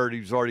was hurt. He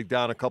was already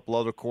down a couple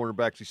other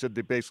cornerbacks. He said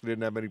they basically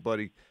didn't have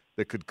anybody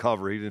that could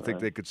cover. He didn't think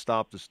they could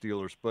stop the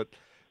Steelers. But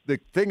the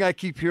thing I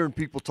keep hearing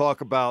people talk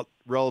about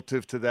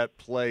relative to that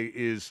play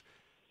is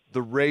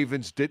the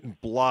Ravens didn't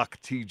block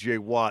T.J.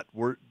 Watt.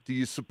 Do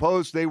you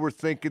suppose they were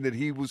thinking that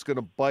he was going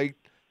to bite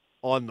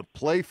on the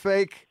play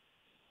fake,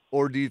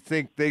 or do you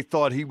think they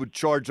thought he would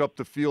charge up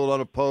the field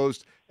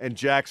unopposed and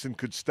Jackson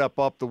could step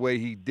up the way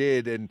he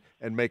did and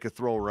make a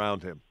throw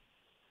around him?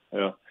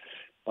 Yeah.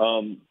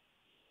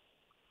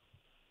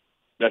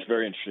 That's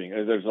very interesting.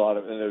 There's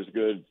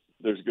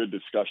good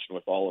discussion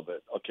with all of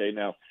it. Okay,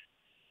 now,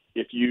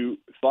 if you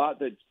thought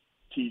that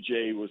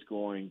TJ was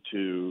going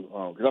to,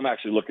 because I'm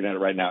actually looking at it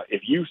right now,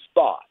 if you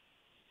thought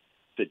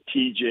that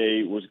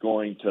TJ was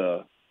going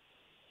to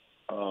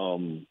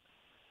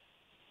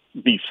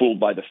be fooled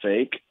by the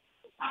fake,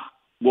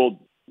 well,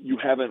 you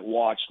haven't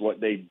watched what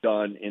they've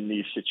done in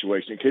these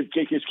situations.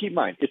 Because keep in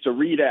mind, it's a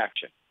read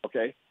action,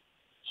 okay?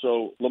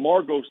 So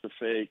Lamar goes to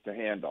fake the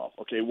handoff.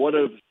 Okay, what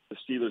have the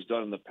Steelers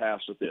done in the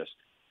past with this?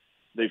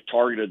 They've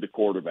targeted the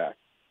quarterback,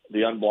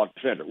 the unblocked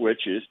defender,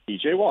 which is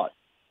T.J. Watt.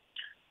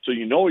 So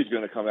you know he's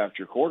going to come after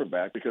your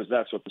quarterback because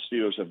that's what the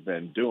Steelers have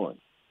been doing.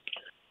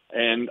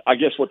 And I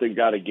guess what they've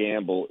got to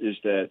gamble is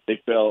that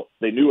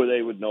they knew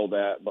they would know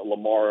that, but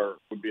Lamar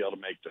would be able to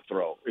make the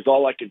throw. It's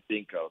all I can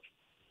think of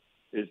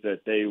is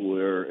that they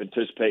were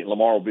anticipating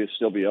Lamar will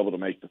still be able to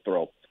make the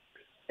throw.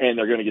 And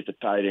they're going to get the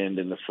tight end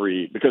in the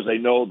free because they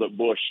know that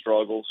Bush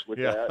struggles with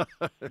that.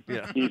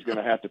 Yeah. He's going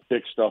to have to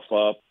pick stuff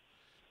up,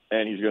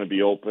 and he's going to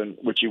be open,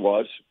 which he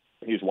was.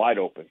 He's wide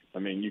open. I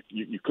mean,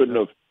 you couldn't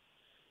have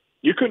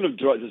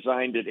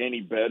designed it any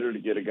better to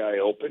get a guy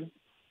open.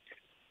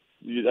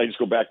 I just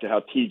go back to how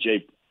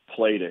TJ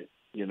played it.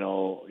 You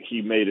know,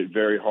 he made it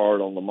very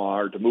hard on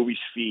Lamar to move his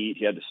feet.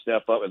 He had to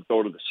step up and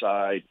throw to the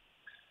side.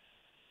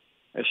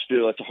 And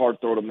still, it's a hard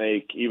throw to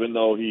make, even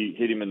though he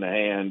hit him in the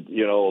hand.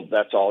 You know,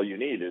 that's all you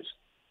need is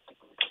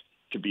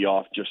to be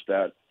off just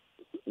that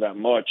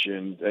much,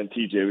 and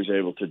TJ was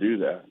able to do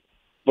that.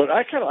 But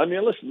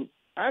listen,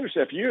 I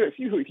understand if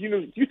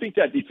you think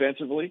that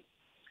defensively,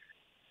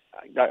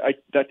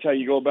 that's how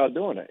you go about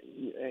doing it.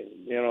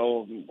 You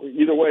know,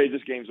 either way,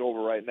 this game's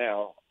over right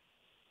now.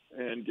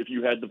 And if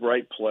you had the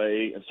right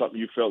play and something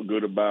you felt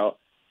good about,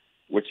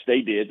 which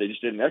they did, they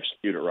just didn't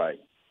execute it right.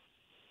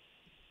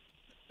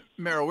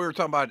 Merrill, we were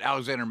talking about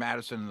Alexander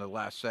Mattison in the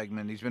last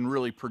segment. He's been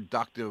really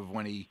productive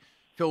when he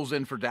fills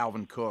in for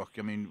Dalvin Cook.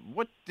 I mean,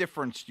 what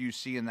difference do you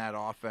see in that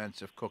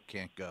offense if Cook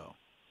can't go?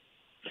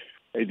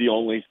 Hey, the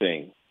only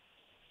thing,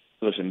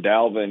 listen,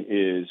 Dalvin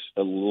is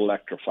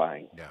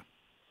electrifying. Yeah.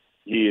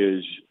 He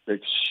is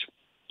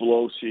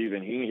explosive,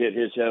 and he can hit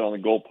his head on the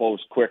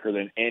goalpost quicker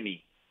than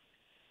any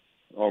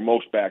or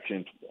most backs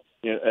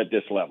at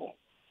this level.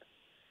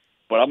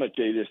 But I'm going to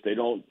tell you this, they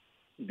don't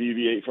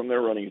deviate from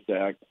their running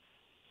attack.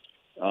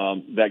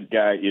 That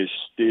guy is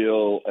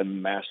still a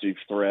massive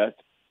threat,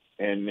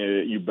 and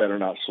you better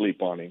not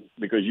sleep on him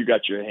because you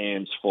got your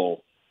hands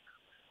full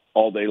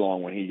all day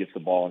long when he gets the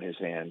ball in his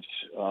hands.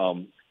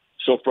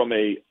 So from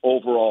a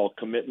overall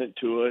commitment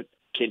to it,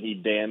 can he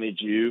damage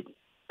you?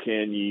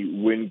 Can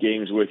you win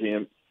games with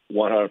him?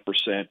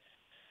 100%.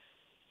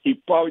 He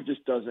probably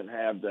just doesn't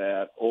have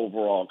that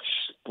overall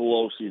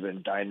explosive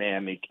and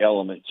dynamic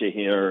element to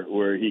here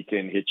where he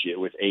can hit you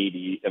with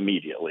 80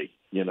 immediately,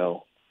 you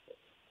know.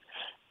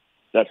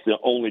 That's the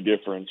only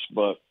difference,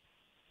 but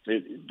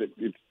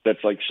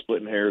that's like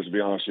splitting hairs, to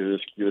be honest with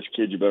you. This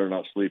kid you better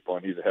not sleep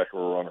on. He's a heck of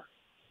a runner.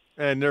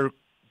 And they're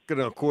going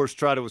to, of course,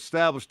 try to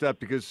establish that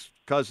because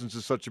Cousins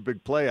is such a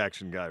big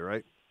play-action guy,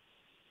 right?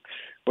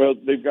 Well,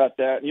 they've got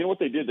that. You know what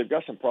they did? They've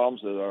got some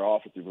problems with our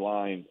offensive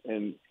line,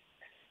 and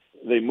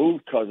they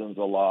moved Cousins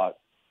a lot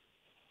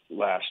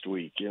last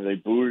week. You know, they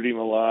booted him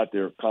a lot. They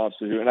were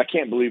constantly, and I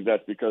can't believe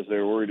that's because they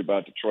were worried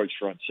about Detroit's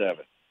front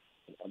seven.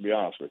 I'll be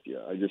honest with you.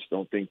 I just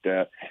don't think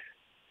that.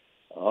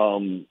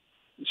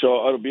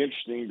 So it'll be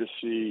interesting to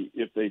see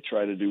if they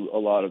try to do a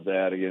lot of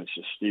that against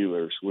the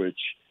Steelers, which,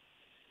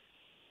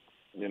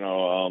 you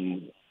know,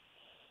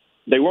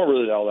 they weren't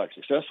really all that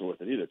successful with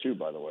it either, too,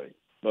 by the way.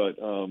 But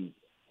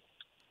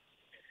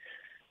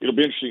it'll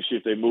be interesting to see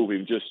if they move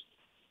him, just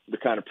the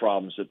kind of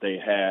problems that they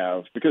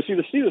have. Because, see,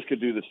 the Steelers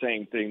could do the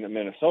same thing that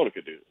Minnesota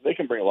could do. They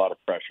can bring a lot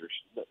of pressures.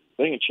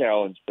 They can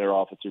challenge their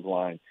offensive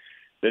line.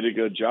 They did a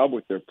good job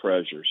with their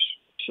pressures.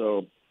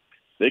 So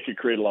they could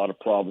create a lot of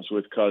problems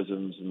with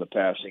Cousins in the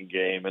passing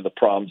game and the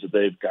problems that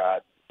they've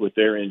got with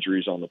their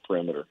injuries on the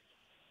perimeter.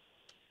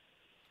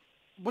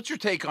 What's your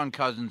take on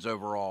Cousins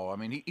overall? I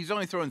mean, he's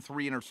only thrown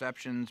 3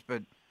 interceptions,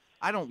 but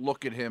I don't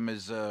look at him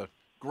as a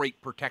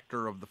great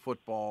protector of the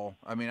football.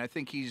 I mean, I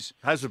think he's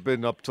hasn't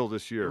been up till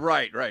this year.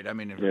 Right. I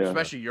mean,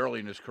 especially early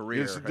in his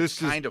career, this is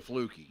kind of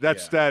fluky. That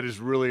stat is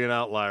really an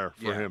outlier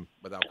for him,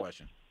 without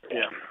question.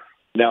 Yeah.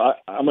 Now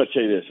I'm going to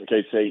tell you this.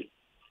 Okay, say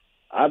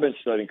I've been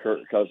studying Kirk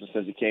Cousins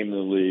since he came in the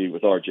league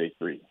with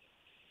RG3.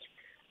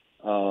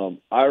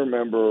 I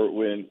remember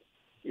when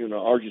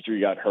RG3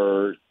 got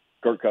hurt,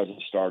 Kirk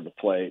Cousins started to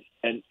play,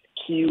 and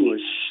he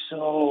was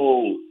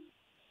so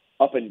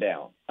up and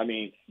down. I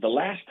mean, the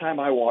last time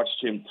I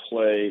watched him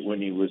play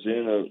when he was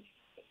in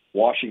a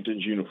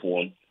Washington's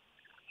uniform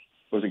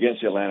was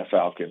against the Atlanta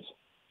Falcons,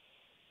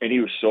 and he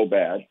was so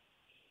bad.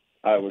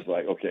 I was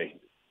like, okay,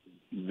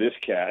 this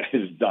cat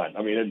is done.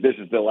 I mean, this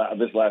is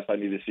this last I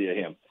need to see of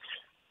him.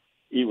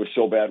 He was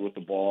so bad with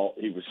the ball.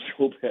 He was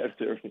so bad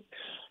there.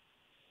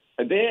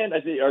 And then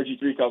I think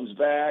RG3 comes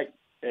back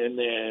and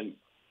then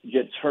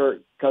gets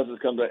hurt. Cousins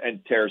comes back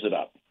and tears it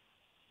up.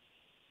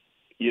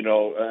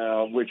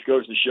 Which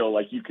goes to show,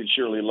 like, you can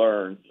surely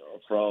learn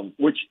from,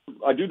 which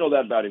I do know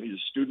that about him. He's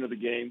a student of the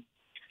game.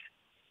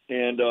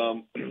 And,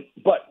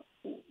 but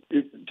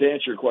to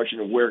answer your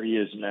question of where he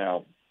is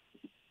now,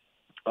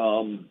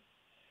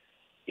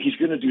 he's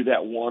going to do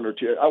that one or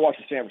two. I watched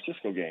the San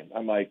Francisco game.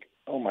 I'm like,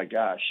 oh my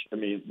gosh. I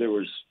mean,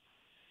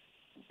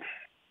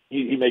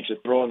 he makes a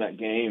throw in that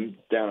game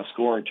down a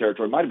scoring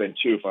territory. It might have been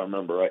two, if I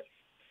remember right,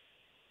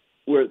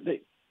 where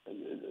they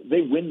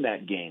win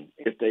that game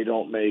if he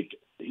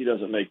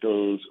doesn't make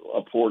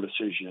a poor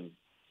decision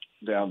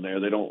down there.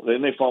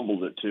 Then they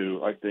fumbled it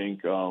too, I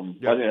think. I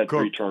think they had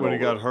 3 turnovers when he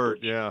got hurt.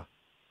 Yeah.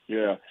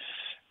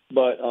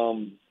 But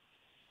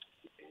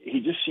he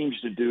just seems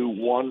to do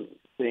one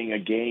thing a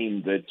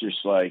game that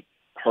just like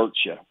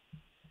hurts you.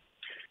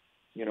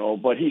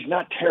 But he's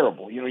not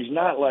terrible. He's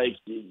not like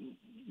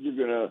you're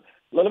gonna.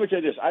 Let me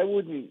tell you this: I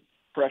wouldn't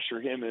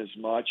pressure him as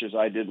much as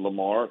I did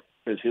Lamar,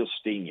 because he'll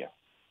sting you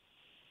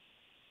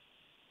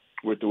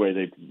with the way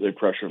they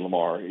pressure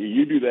Lamar.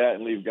 You do that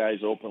and leave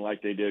guys open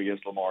like they did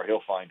against Lamar,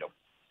 he'll find them.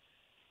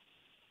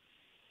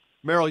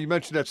 Merrill, you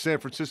mentioned that San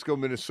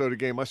Francisco-Minnesota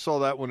game. I saw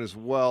that one as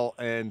well,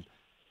 and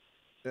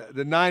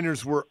the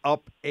Niners were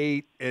up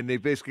 8, and they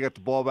basically got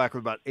the ball back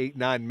with about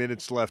 8-9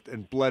 minutes left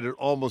and bled it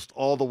almost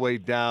all the way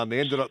down. They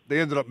ended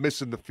up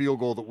missing the field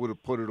goal that would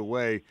have put it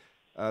away.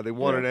 They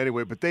won it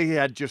anyway, but they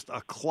had just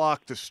a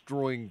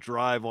clock-destroying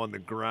drive on the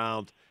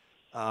ground.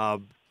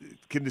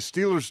 Can the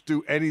Steelers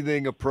do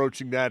anything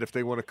approaching that if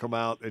they want to come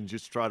out and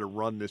just try to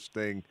run this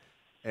thing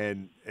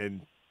and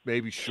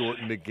maybe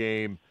shorten the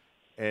game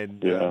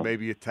and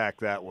maybe attack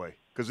that way?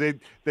 Because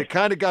they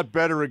kind of got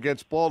better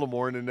against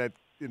Baltimore, and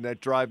in that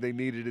drive they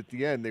needed at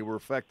the end, they were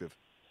effective.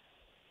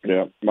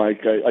 Yeah,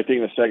 Mike, I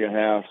think in the second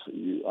half,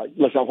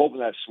 listen, I'm hoping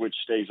that switch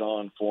stays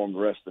on for them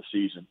the rest of the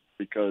season,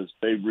 because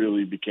they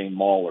really became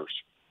maulers.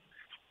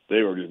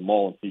 They were just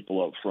mauling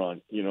people up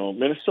front.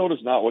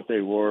 Minnesota's not what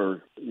they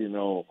were,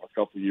 a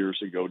couple of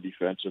years ago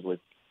defensively.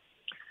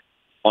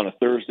 On a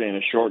Thursday in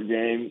a short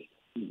game,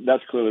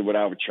 that's clearly what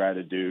I would try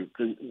to do.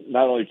 Because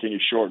not only can you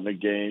shorten the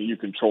game, you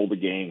control the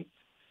game.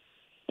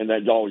 And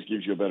that always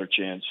gives you a better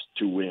chance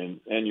to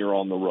win, and you're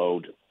on the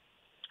road.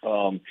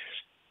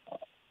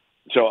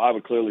 So I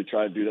would clearly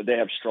try to do that. They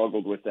have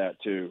struggled with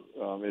that too.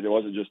 It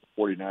wasn't just the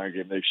 49er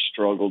game. They've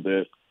struggled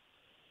it.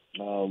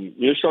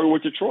 You struggle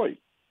with Detroit.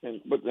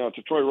 But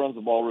Detroit runs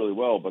the ball really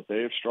well, but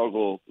they have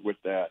struggled with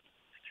that.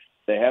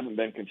 They haven't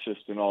been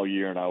consistent all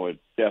year, and I would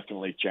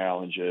definitely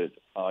challenge it.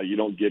 You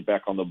don't get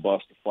back on the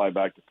bus to fly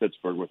back to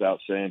Pittsburgh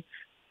without saying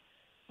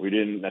we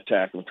didn't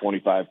attack them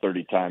 25,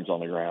 30 times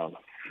on the ground.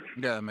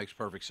 Yeah, that makes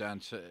perfect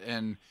sense.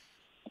 And,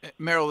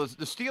 Merrill,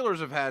 the Steelers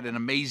have had an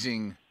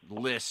amazing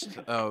list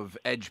of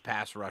edge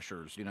pass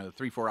rushers,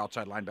 3-4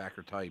 outside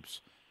linebacker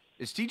types.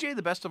 Is TJ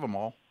the best of them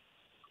all?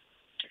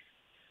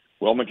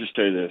 Well, I'm going to just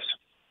tell you this.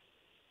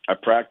 I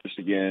practiced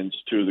against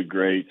two of the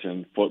greats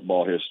in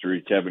football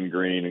history, Kevin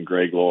Green and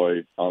Greg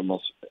Lloyd,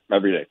 almost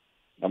every day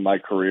of my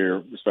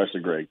career, especially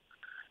Greg.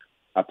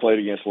 I played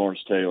against Lawrence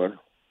Taylor.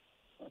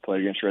 I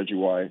played against Reggie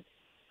White.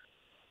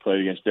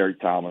 Played against Derek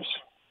Thomas.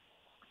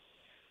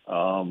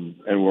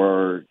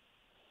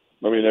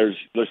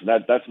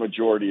 That's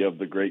majority of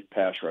the great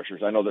pass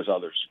rushers. I know there's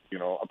others.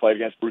 I played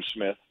against Bruce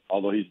Smith,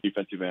 although he's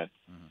defensive end.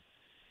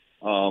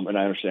 Mm-hmm. And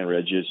I understand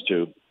Reggie is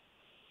too.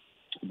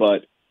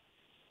 But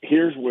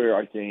here's where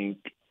I think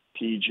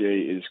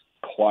TJ is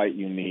quite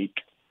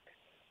unique.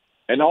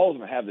 And all of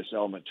them have this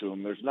element to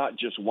them. There's not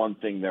just one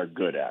thing they're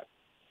good at.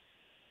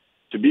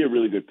 To be a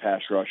really good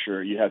pass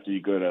rusher, you have to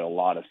be good at a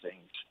lot of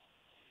things.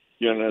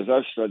 As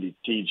I've studied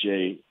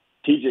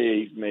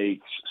TJ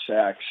makes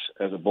sacks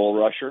as a bull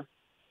rusher,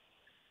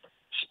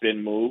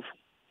 spin move,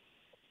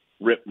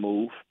 rip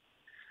move.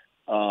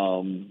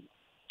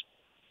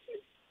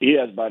 He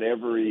has about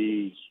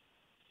every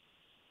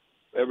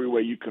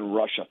way you can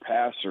rush a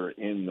passer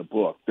in the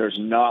book. There's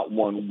not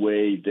one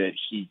way that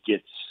he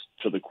gets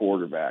to the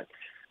quarterback,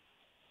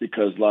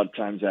 because a lot of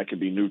times that can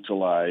be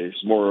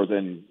neutralized more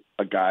than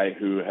a guy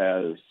who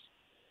has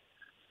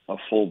a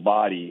full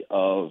body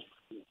of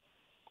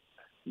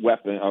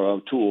weapon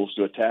or tools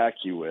to attack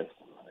you with.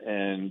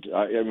 And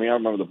I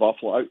remember the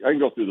Buffalo. I can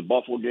go through the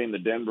Buffalo game, the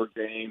Denver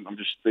game. I'm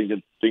just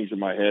thinking things in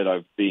my head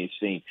I've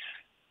seen.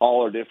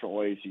 All are different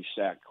ways he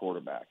sacked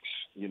quarterbacks.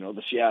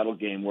 The Seattle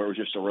game where it was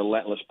just a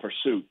relentless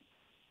pursuit,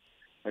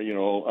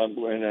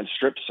 and then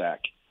strip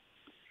sack.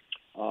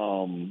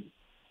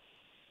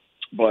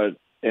 But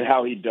and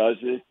how he does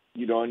it,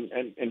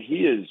 and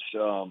he is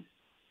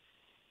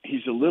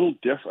he's a little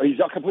different. He's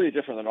not completely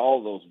different than all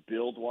of those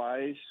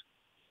build-wise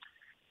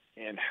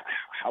and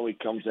how he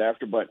comes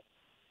after. But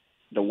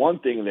the one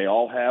thing they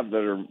all have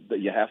that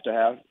you have to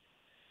have,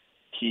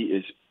 he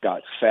is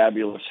got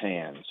fabulous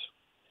hands.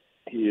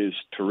 He is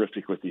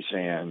terrific with these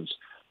hands.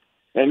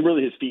 And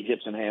really his feet,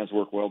 hips, and hands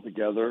work well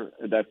together.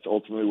 That's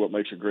ultimately what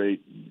makes a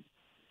great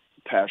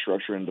pass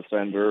rusher and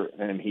defender,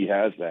 and he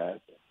has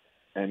that.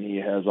 And he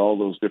has all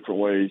those different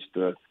ways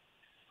to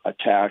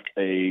attack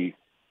a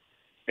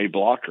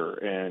blocker.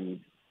 And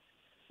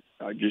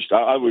I'd hate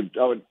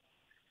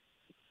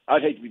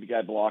to be the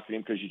guy blocking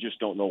him because you just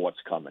don't know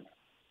what's coming.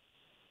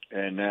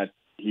 And that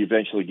he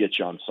eventually gets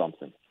you on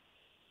something.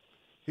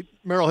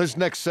 Merrill, his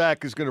next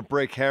sack is going to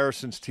break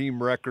Harrison's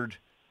team record.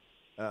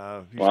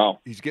 Wow.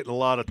 He's getting a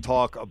lot of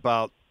talk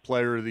about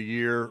Player of the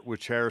Year,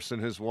 which Harrison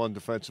has won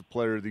Defensive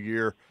Player of the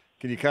Year.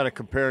 Can you kind of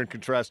compare and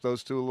contrast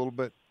those two a little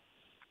bit?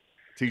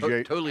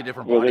 TJ, totally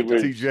different body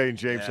types. TJ and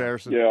James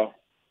Harrison. Yeah.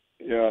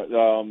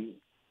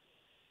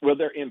 Well,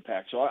 their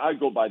impact. So I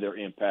go by their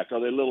impact. Are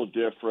they a little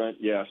different?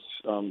 Yes.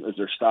 Is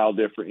their style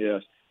different?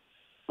 Yes.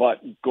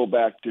 But go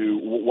back to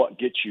what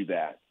gets you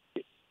that.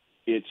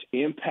 It's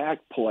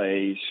impact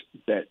plays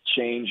that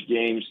change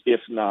games,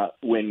 if not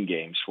win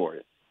games for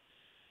you.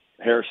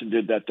 Harrison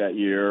did that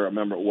year. I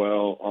remember it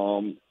well.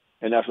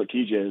 And that's what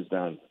TJ has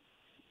done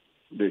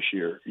this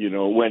year.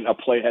 When a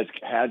play has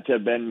had to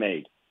have been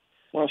made.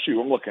 Well, shoot,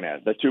 I'm looking at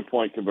it. The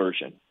 2-point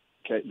conversion.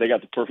 Okay, they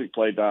got the perfect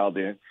play dialed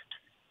in.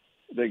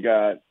 They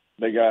got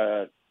what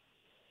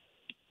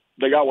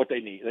they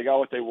need. They got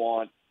what they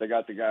want. They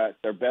got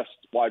their best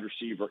wide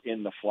receiver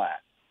in the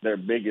flat, their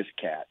biggest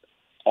cat,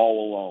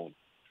 all alone.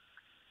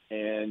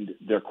 And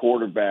their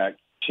quarterback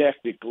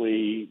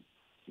technically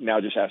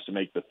now just has to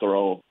make the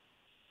throw,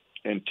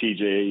 and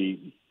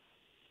TJ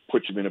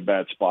puts him in a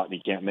bad spot and he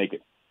can't make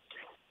it.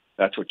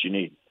 That's what you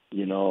need,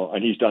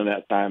 and he's done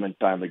that time and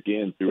time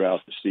again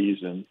throughout the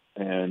season.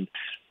 And,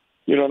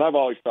 and I've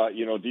always thought,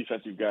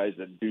 defensive guys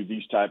that do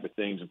these type of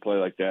things and play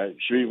like that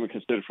should be even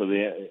considered for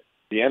the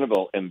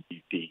NFL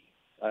MVP.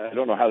 I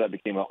don't know how that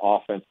became an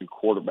offensive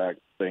quarterback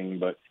thing,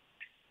 but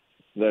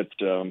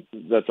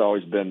that's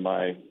always been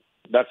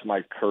that's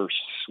my curse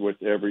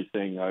with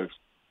everything. I've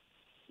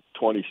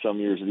 20-some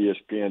years at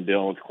ESPN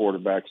dealing with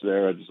quarterbacks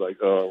there. I just I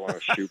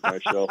want to shoot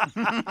myself.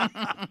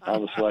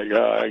 I'm just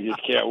I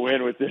just can't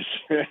win with this.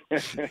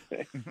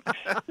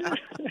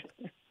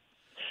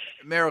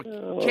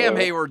 Merrill, Cam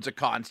Hayward's a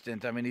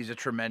constant. I mean, he's a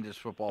tremendous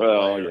football player.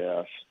 Oh,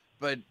 yes.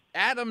 But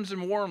Adams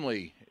and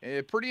Wormley,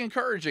 pretty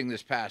encouraging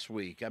this past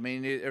week. I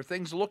mean, are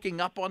things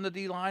looking up on the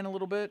D-line a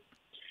little bit?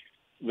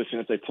 Listen,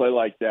 if they play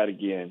like that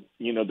again,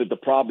 the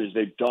problem is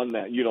they've done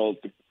that.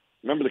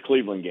 Remember the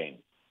Cleveland game?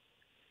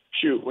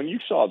 Shoot, when you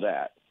saw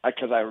that,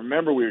 because I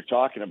remember we were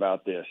talking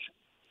about this,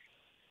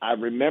 I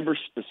remember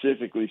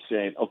specifically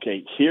saying,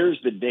 okay,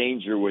 here's the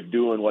danger with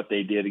doing what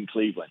they did in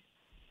Cleveland.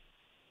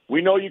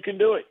 We know you can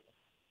do it.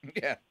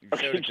 Yeah, you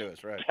showed it to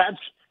us, right?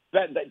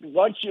 That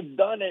once you've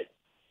done it,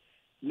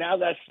 now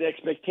that's the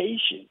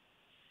expectation.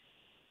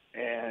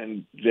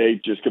 And they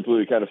just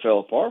completely kind of fell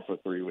apart for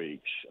 3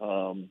 weeks.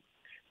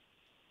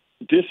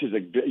 This is to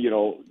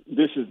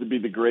be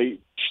the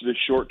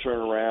short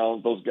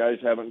turnaround. Those guys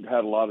haven't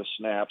had a lot of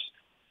snaps.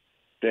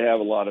 They have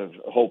a lot of,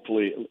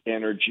 hopefully,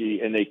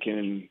 energy, and they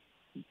can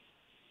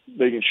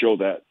show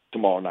that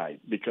tomorrow night,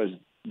 because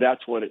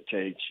that's what it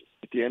takes.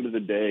 At the end of the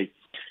day,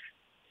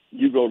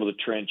 you go to the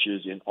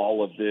trenches in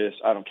all of this.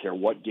 I don't care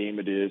what game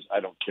it is. I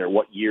don't care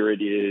what year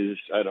it is.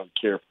 I don't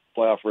care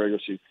playoff regular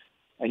season.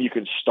 And you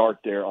can start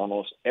there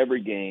almost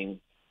every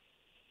game.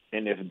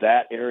 And if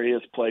that area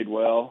is played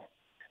well,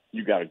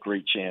 you got a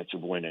great chance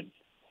of winning.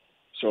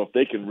 So if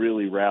they can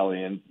really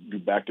rally and do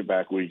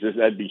back-to-back weeks,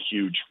 that'd be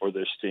huge for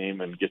this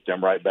team and get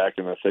them right back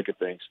in the thick of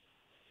things.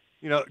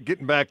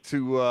 Getting back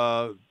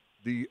to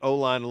the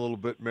O-line a little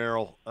bit,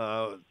 Merrill,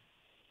 I'm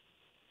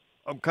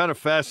kind of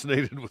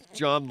fascinated with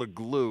John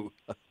LeGlue.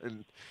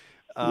 And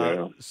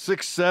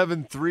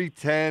 6'7",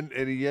 310,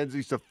 and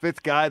he's the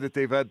fifth guy that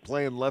they've had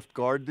playing left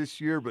guard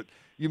this year. But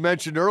you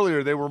mentioned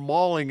earlier they were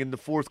mauling in the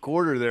fourth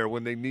quarter there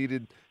when they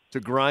needed to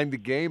grind the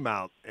game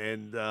out,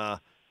 and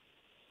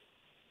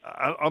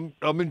I'm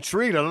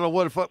intrigued. I don't know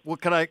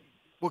what can I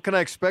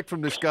expect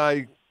from this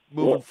guy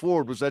moving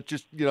forward. Was that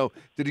just did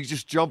he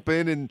just jump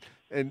in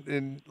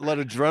and let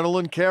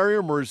adrenaline carry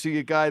him, or is he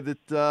a guy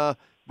that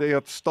they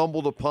have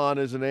stumbled upon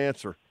as an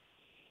answer?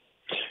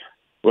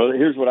 Well,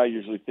 here's what I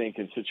usually think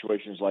in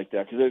situations like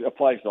that, because it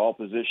applies to all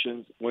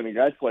positions. When a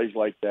guy plays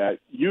like that,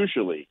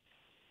 usually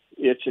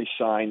it's a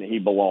sign that he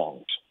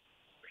belongs.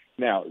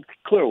 Now,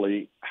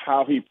 clearly,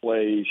 how he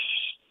plays,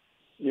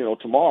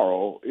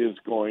 tomorrow is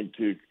going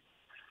to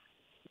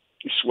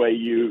sway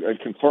you and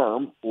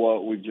confirm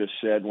what we just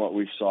said and what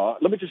we saw.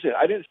 Let me just say,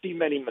 I didn't see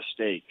many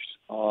mistakes.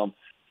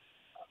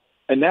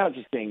 And that's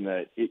the thing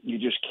that you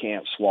just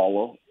can't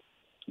swallow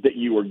that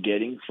you were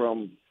getting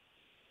from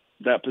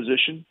that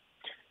position.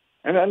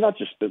 And not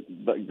just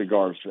the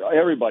guards.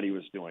 Everybody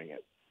was doing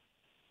it,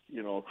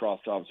 across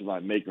the offensive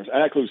line. Makers.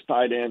 And that includes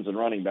tight ends and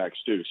running backs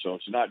too. So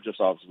it's not just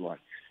offensive line.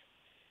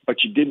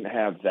 But you didn't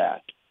have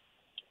that.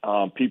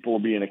 People were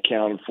being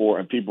accounted for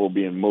and people were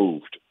being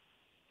moved.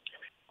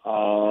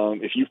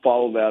 If you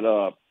follow that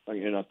up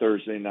in a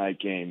Thursday night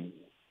game,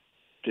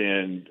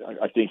 then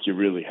I think you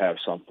really have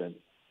something.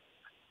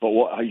 But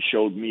what he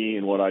showed me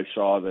and what I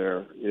saw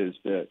there is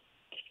that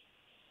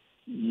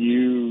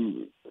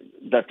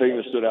that thing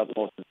that stood out the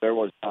most is there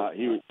was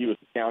he was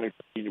accounting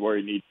for where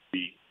he needed to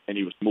be, and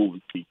he was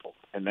moving people,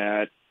 and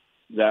that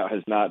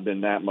has not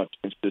been that much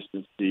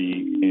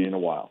consistency in a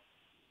while.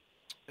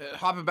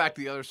 Hopping back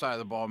to the other side of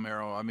the ball,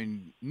 Merrill, I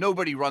mean,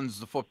 nobody runs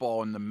the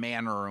football in the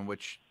manner in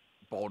which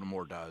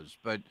Baltimore does,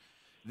 but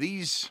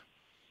these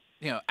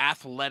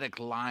athletic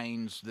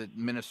lines that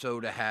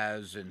Minnesota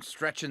has and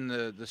stretching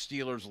the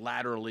Steelers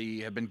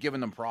laterally have been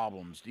giving them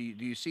problems. Do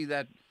you see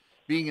that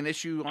being an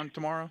issue on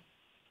tomorrow?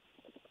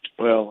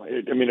 Well,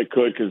 it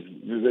could, because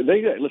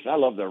listen, I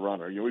love their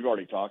runner. We've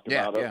already talked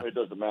about it. It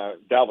doesn't matter.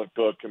 Dalvin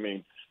Cook,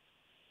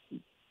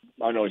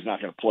 I know he's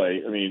not going to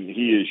play.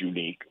 He is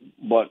unique,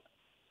 but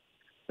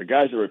the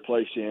guys that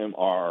replace him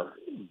are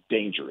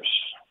dangerous.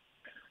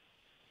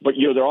 But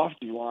their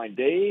offensive line,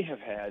 they have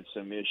had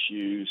some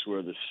issues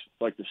where the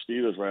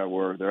Steelers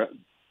where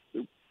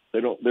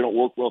they don't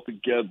work well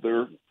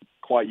together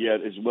quite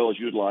yet as well as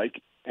you'd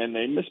like, and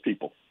they miss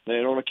people.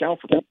 They don't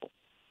account for people.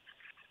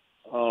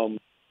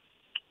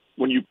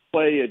 When you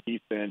play a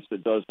defense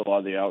that does a lot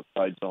of the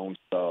outside zone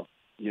stuff,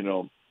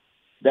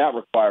 that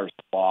requires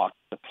the block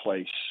to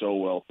play so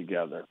well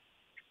together,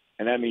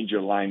 and that means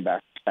your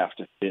linebackers have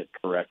to fit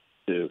correct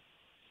too.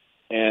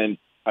 And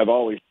I've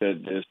always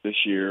said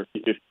this year,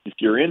 if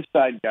your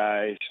inside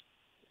guys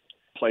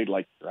played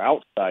like your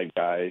outside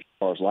guys, as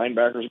far as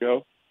linebackers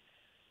go,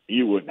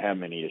 you wouldn't have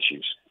many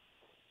issues.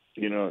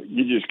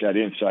 You just got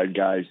inside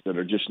guys that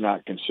are just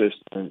not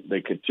consistent.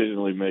 They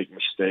continually make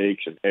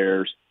mistakes and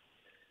errors.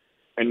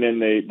 And then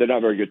they're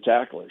not very good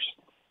tacklers.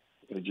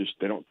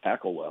 They don't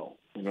tackle well.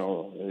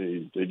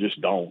 They just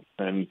don't.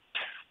 And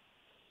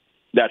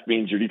that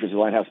means your defensive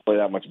line has to play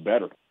that much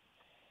better.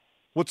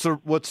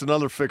 What's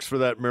another fix for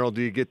that, Merrill?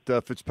 Do you get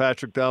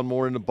Fitzpatrick down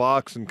more in the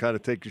box and kind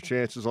of take your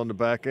chances on the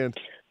back end?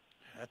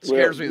 That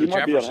scares me. You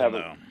might be able to have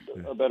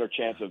a better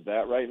chance of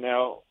that right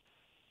now,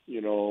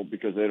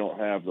 because they don't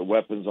have the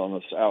weapons on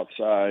the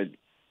outside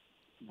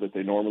that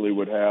they normally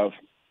would have.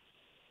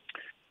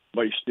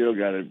 But you still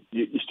got to.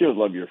 You still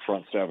love your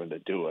front seven to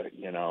do it.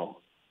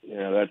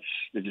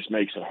 It just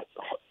makes it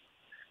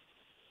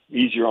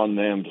easier on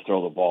them to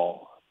throw the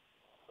ball.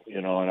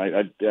 And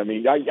I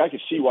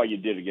could see why you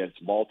did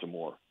against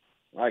Baltimore.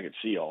 I could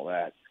see all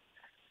that,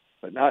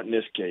 but not in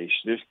this case.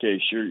 This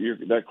case, you're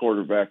that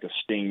quarterback will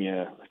sting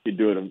you if you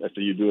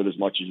do it as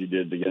much as you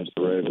did against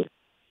the Ravens.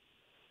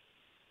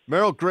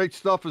 Merrill, great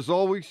stuff as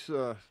always.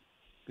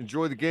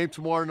 Enjoy the game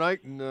tomorrow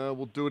night, and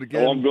we'll do it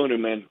again. Oh, I'm going to,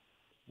 man.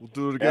 We'll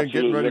do it again.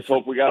 Absolutely. Getting ready. Let's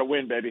hope we got to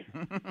win, baby.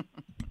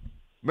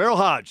 Merrill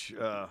Hodge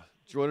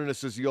joining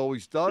us as he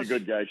always does. You're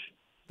good, guys.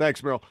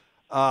 Thanks, Merrill.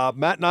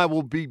 Matt and I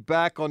will be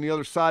back on the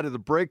other side of the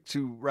break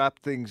to wrap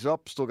things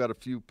up. Still got a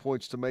few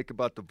points to make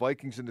about the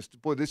Vikings. And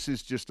this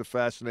is just a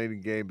fascinating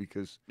game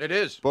because it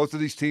is. Both of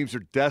these teams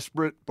are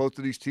desperate. Both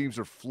of these teams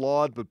are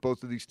flawed, but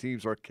both of these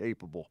teams are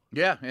capable.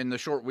 Yeah, and the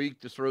short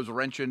week just throws a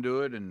wrench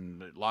into it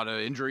and a lot of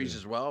injuries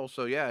as well.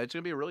 So, yeah, it's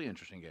going to be a really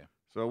interesting game.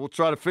 So we'll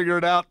try to figure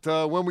it out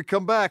when we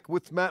come back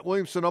with Matt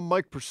Williamson. I'm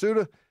Mike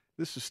Pursuta.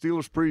 This is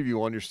Steelers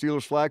Preview on your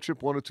Steelers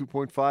flagship,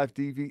 102.5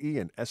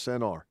 DVE and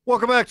SNR.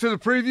 Welcome back to the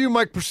preview.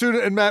 Mike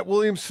Pursuta and Matt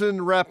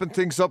Williamson wrapping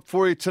things up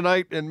for you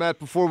tonight. And, Matt,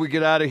 before we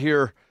get out of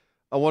here,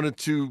 I wanted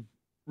to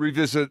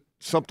revisit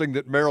something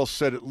that Merrill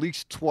said at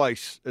least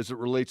twice as it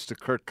relates to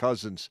Kirk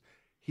Cousins.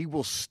 He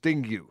will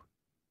sting you.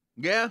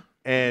 Yeah.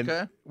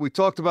 And we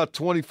talked about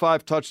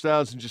 25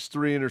 touchdowns and just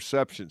 3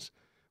 interceptions.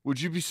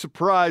 Would you be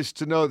surprised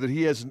to know that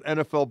he has an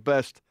NFL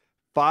best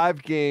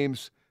 5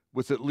 games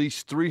with at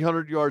least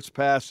 300 yards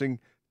passing,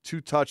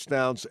 2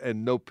 touchdowns,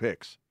 and no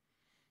picks?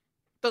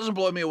 Doesn't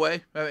blow me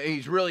away.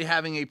 He's really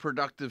having a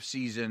productive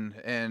season.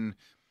 And,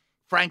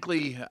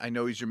 frankly, I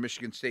know he's your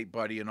Michigan State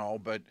buddy and all,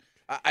 but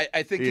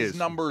I think his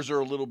numbers are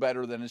a little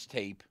better than his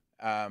tape.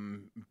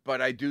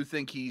 But I do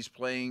think he's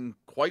playing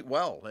quite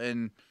well.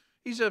 And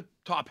he's a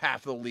top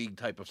half of the league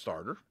type of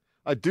starter.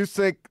 I do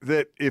think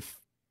that if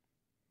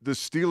the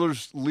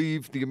Steelers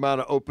leave the amount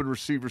of open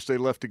receivers they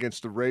left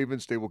against the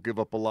Ravens, they will give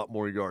up a lot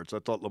more yards. I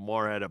thought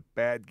Lamar had a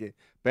bad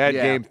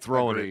game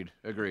throwing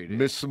Agreed.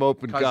 Missed some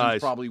open Cousins guys.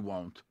 Probably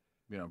won't.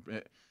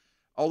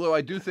 Although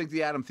I do think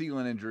the Adam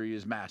Thielen injury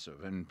is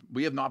massive, and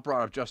we have not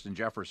brought up Justin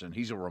Jefferson.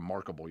 He's a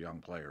remarkable young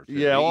player.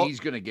 Yeah, he's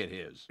going to get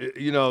his.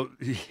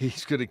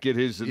 He's going to get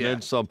his and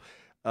then some.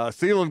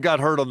 Thielen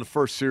got hurt on the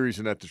first series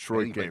in that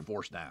Detroit game. Played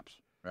 4 snaps.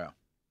 Yeah.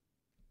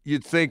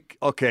 you'd think,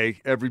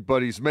 okay,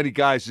 everybody, as many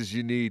guys as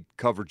you need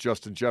cover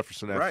Justin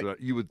Jefferson after Right.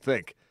 that. You would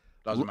think.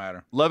 Doesn't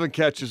matter. 11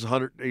 catches,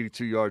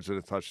 182 yards, and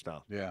a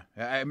touchdown. Yeah,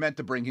 I meant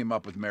to bring him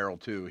up with Merrill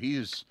too. He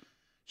is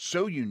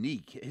so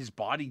unique. His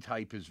body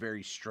type is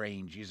very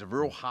strange. He's a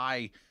real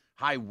high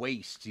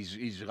waist.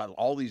 He's got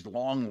all these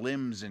long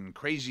limbs and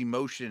crazy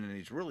motion, and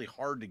he's really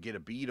hard to get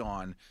a beat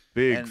on.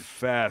 Big, And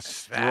fast,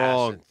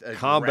 strong,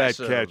 combat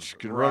aggressive, catch,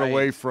 can run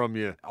away from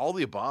you. All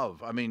the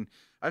above. I mean,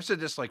 I've said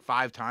this like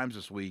 5 times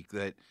this week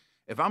that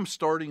if I'm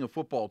starting a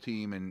football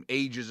team and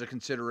age is a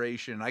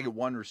consideration, and I get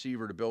one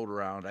receiver to build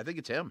around, I think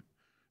it's him.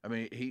 I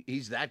mean,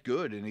 he's that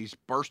good, and he's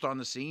burst on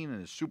the scene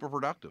and is super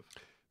productive.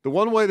 The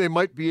one way they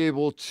might be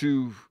able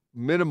to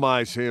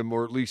minimize him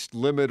or at least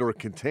limit or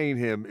contain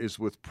him is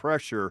with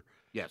pressure.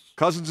 Yes.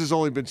 Cousins has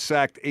only been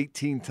sacked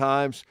 18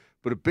 times,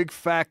 but a big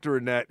factor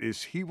in that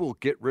is he will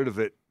get rid of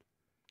it.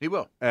 He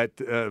will. At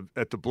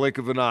the blink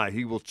of an eye.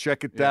 He will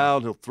check it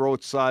down. He'll throw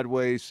it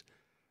sideways.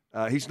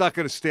 He's not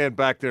going to stand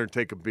back there and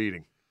take a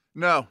beating.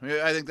 No,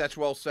 I think that's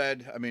well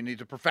said. I mean,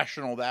 he's a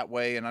professional that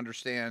way and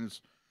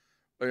understands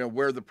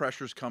where the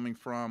pressure's coming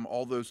from,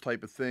 all those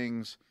type of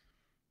things.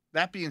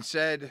 That being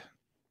said,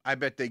 I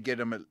bet they get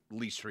him at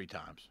least 3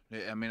 times.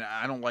 I mean,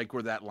 I don't like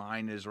where that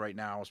line is right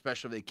now,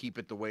 especially if they keep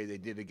it the way they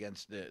did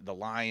against the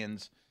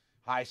Lions.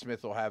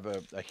 Highsmith will have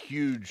a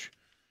huge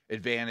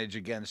advantage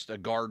against a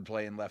guard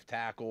playing left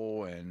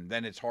tackle, and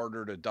then it's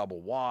harder to double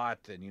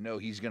Watt, and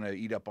he's going to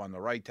eat up on the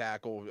right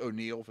tackle.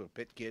 O'Neal, for the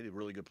Pitt kid, a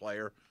really good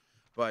player.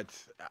 But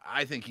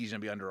I think he's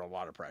going to be under a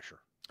lot of pressure.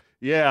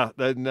 Yeah,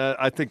 and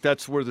I think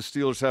that's where the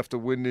Steelers have to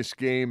win this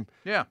game.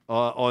 Yeah,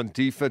 on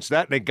defense.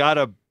 That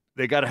and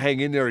they gotta hang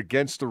in there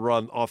against the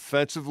run.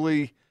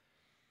 Offensively,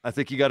 I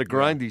think you got to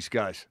grind these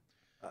guys.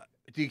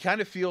 Do you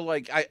kind of feel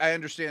like I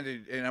understand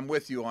it, and I'm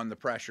with you on the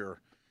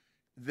pressure,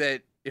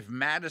 that if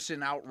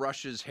Madison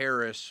outrushes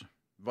Harris,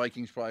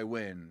 Vikings probably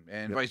win,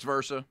 and vice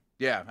versa?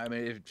 Yeah, I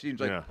mean, it seems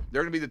like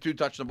they're going to be the 2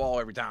 touching the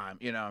ball every time.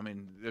 I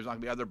mean, there's not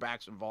going to be other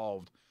backs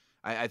involved.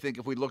 I think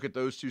if we look at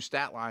those 2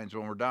 stat lines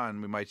when we're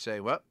done, we might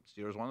say, well,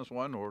 Steelers won this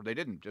one, or they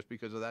didn't, just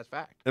because of that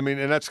fact. I mean,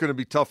 and that's going to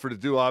be tougher to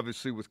do,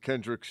 obviously, with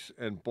Kendricks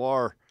and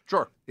Barr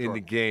in the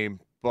game.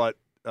 But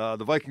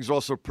the Vikings are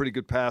also a pretty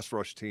good pass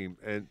rush team.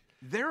 And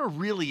they're a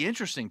really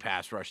interesting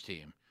pass rush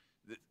team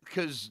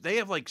because they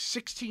have like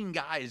 16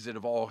 guys that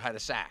have all had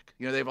a sack.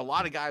 They have a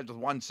lot of guys with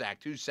 1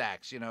 sack, 2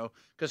 sacks,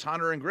 because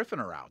Hunter and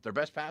Griffin are out. Their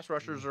best pass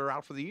rushers are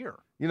out for the year.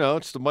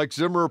 It's the Mike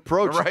Zimmer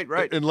approach.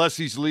 Right. Unless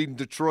he's leading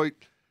Detroit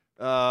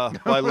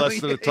by less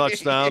than a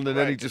touchdown, and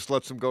then he just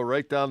lets them go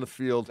right down the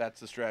field. That's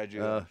the strategy.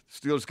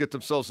 Steelers get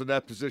themselves in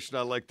that position.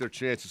 I like their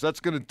chances.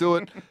 That's going to do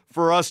it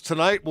for us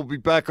tonight. We'll be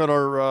back on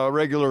our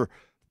regular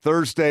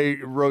Thursday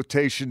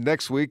rotation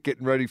next week,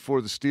 getting ready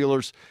for the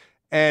Steelers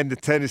and the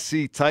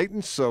Tennessee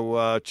Titans.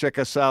 So check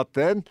us out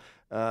then.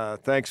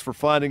 Thanks for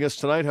finding us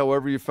tonight,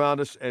 however you found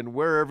us and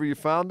wherever you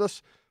found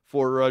us.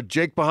 For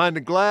Jake Behind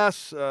the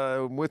Glass,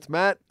 with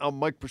Matt, I'm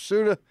Mike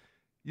Pursuta.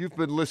 You've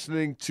been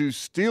listening to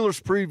Steelers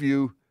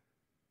Preview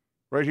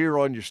right here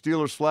on your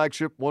Steelers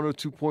flagship,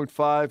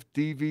 102.5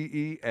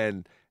 DVE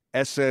and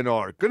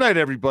SNR. Good night,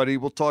 everybody.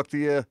 We'll talk to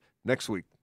you next week.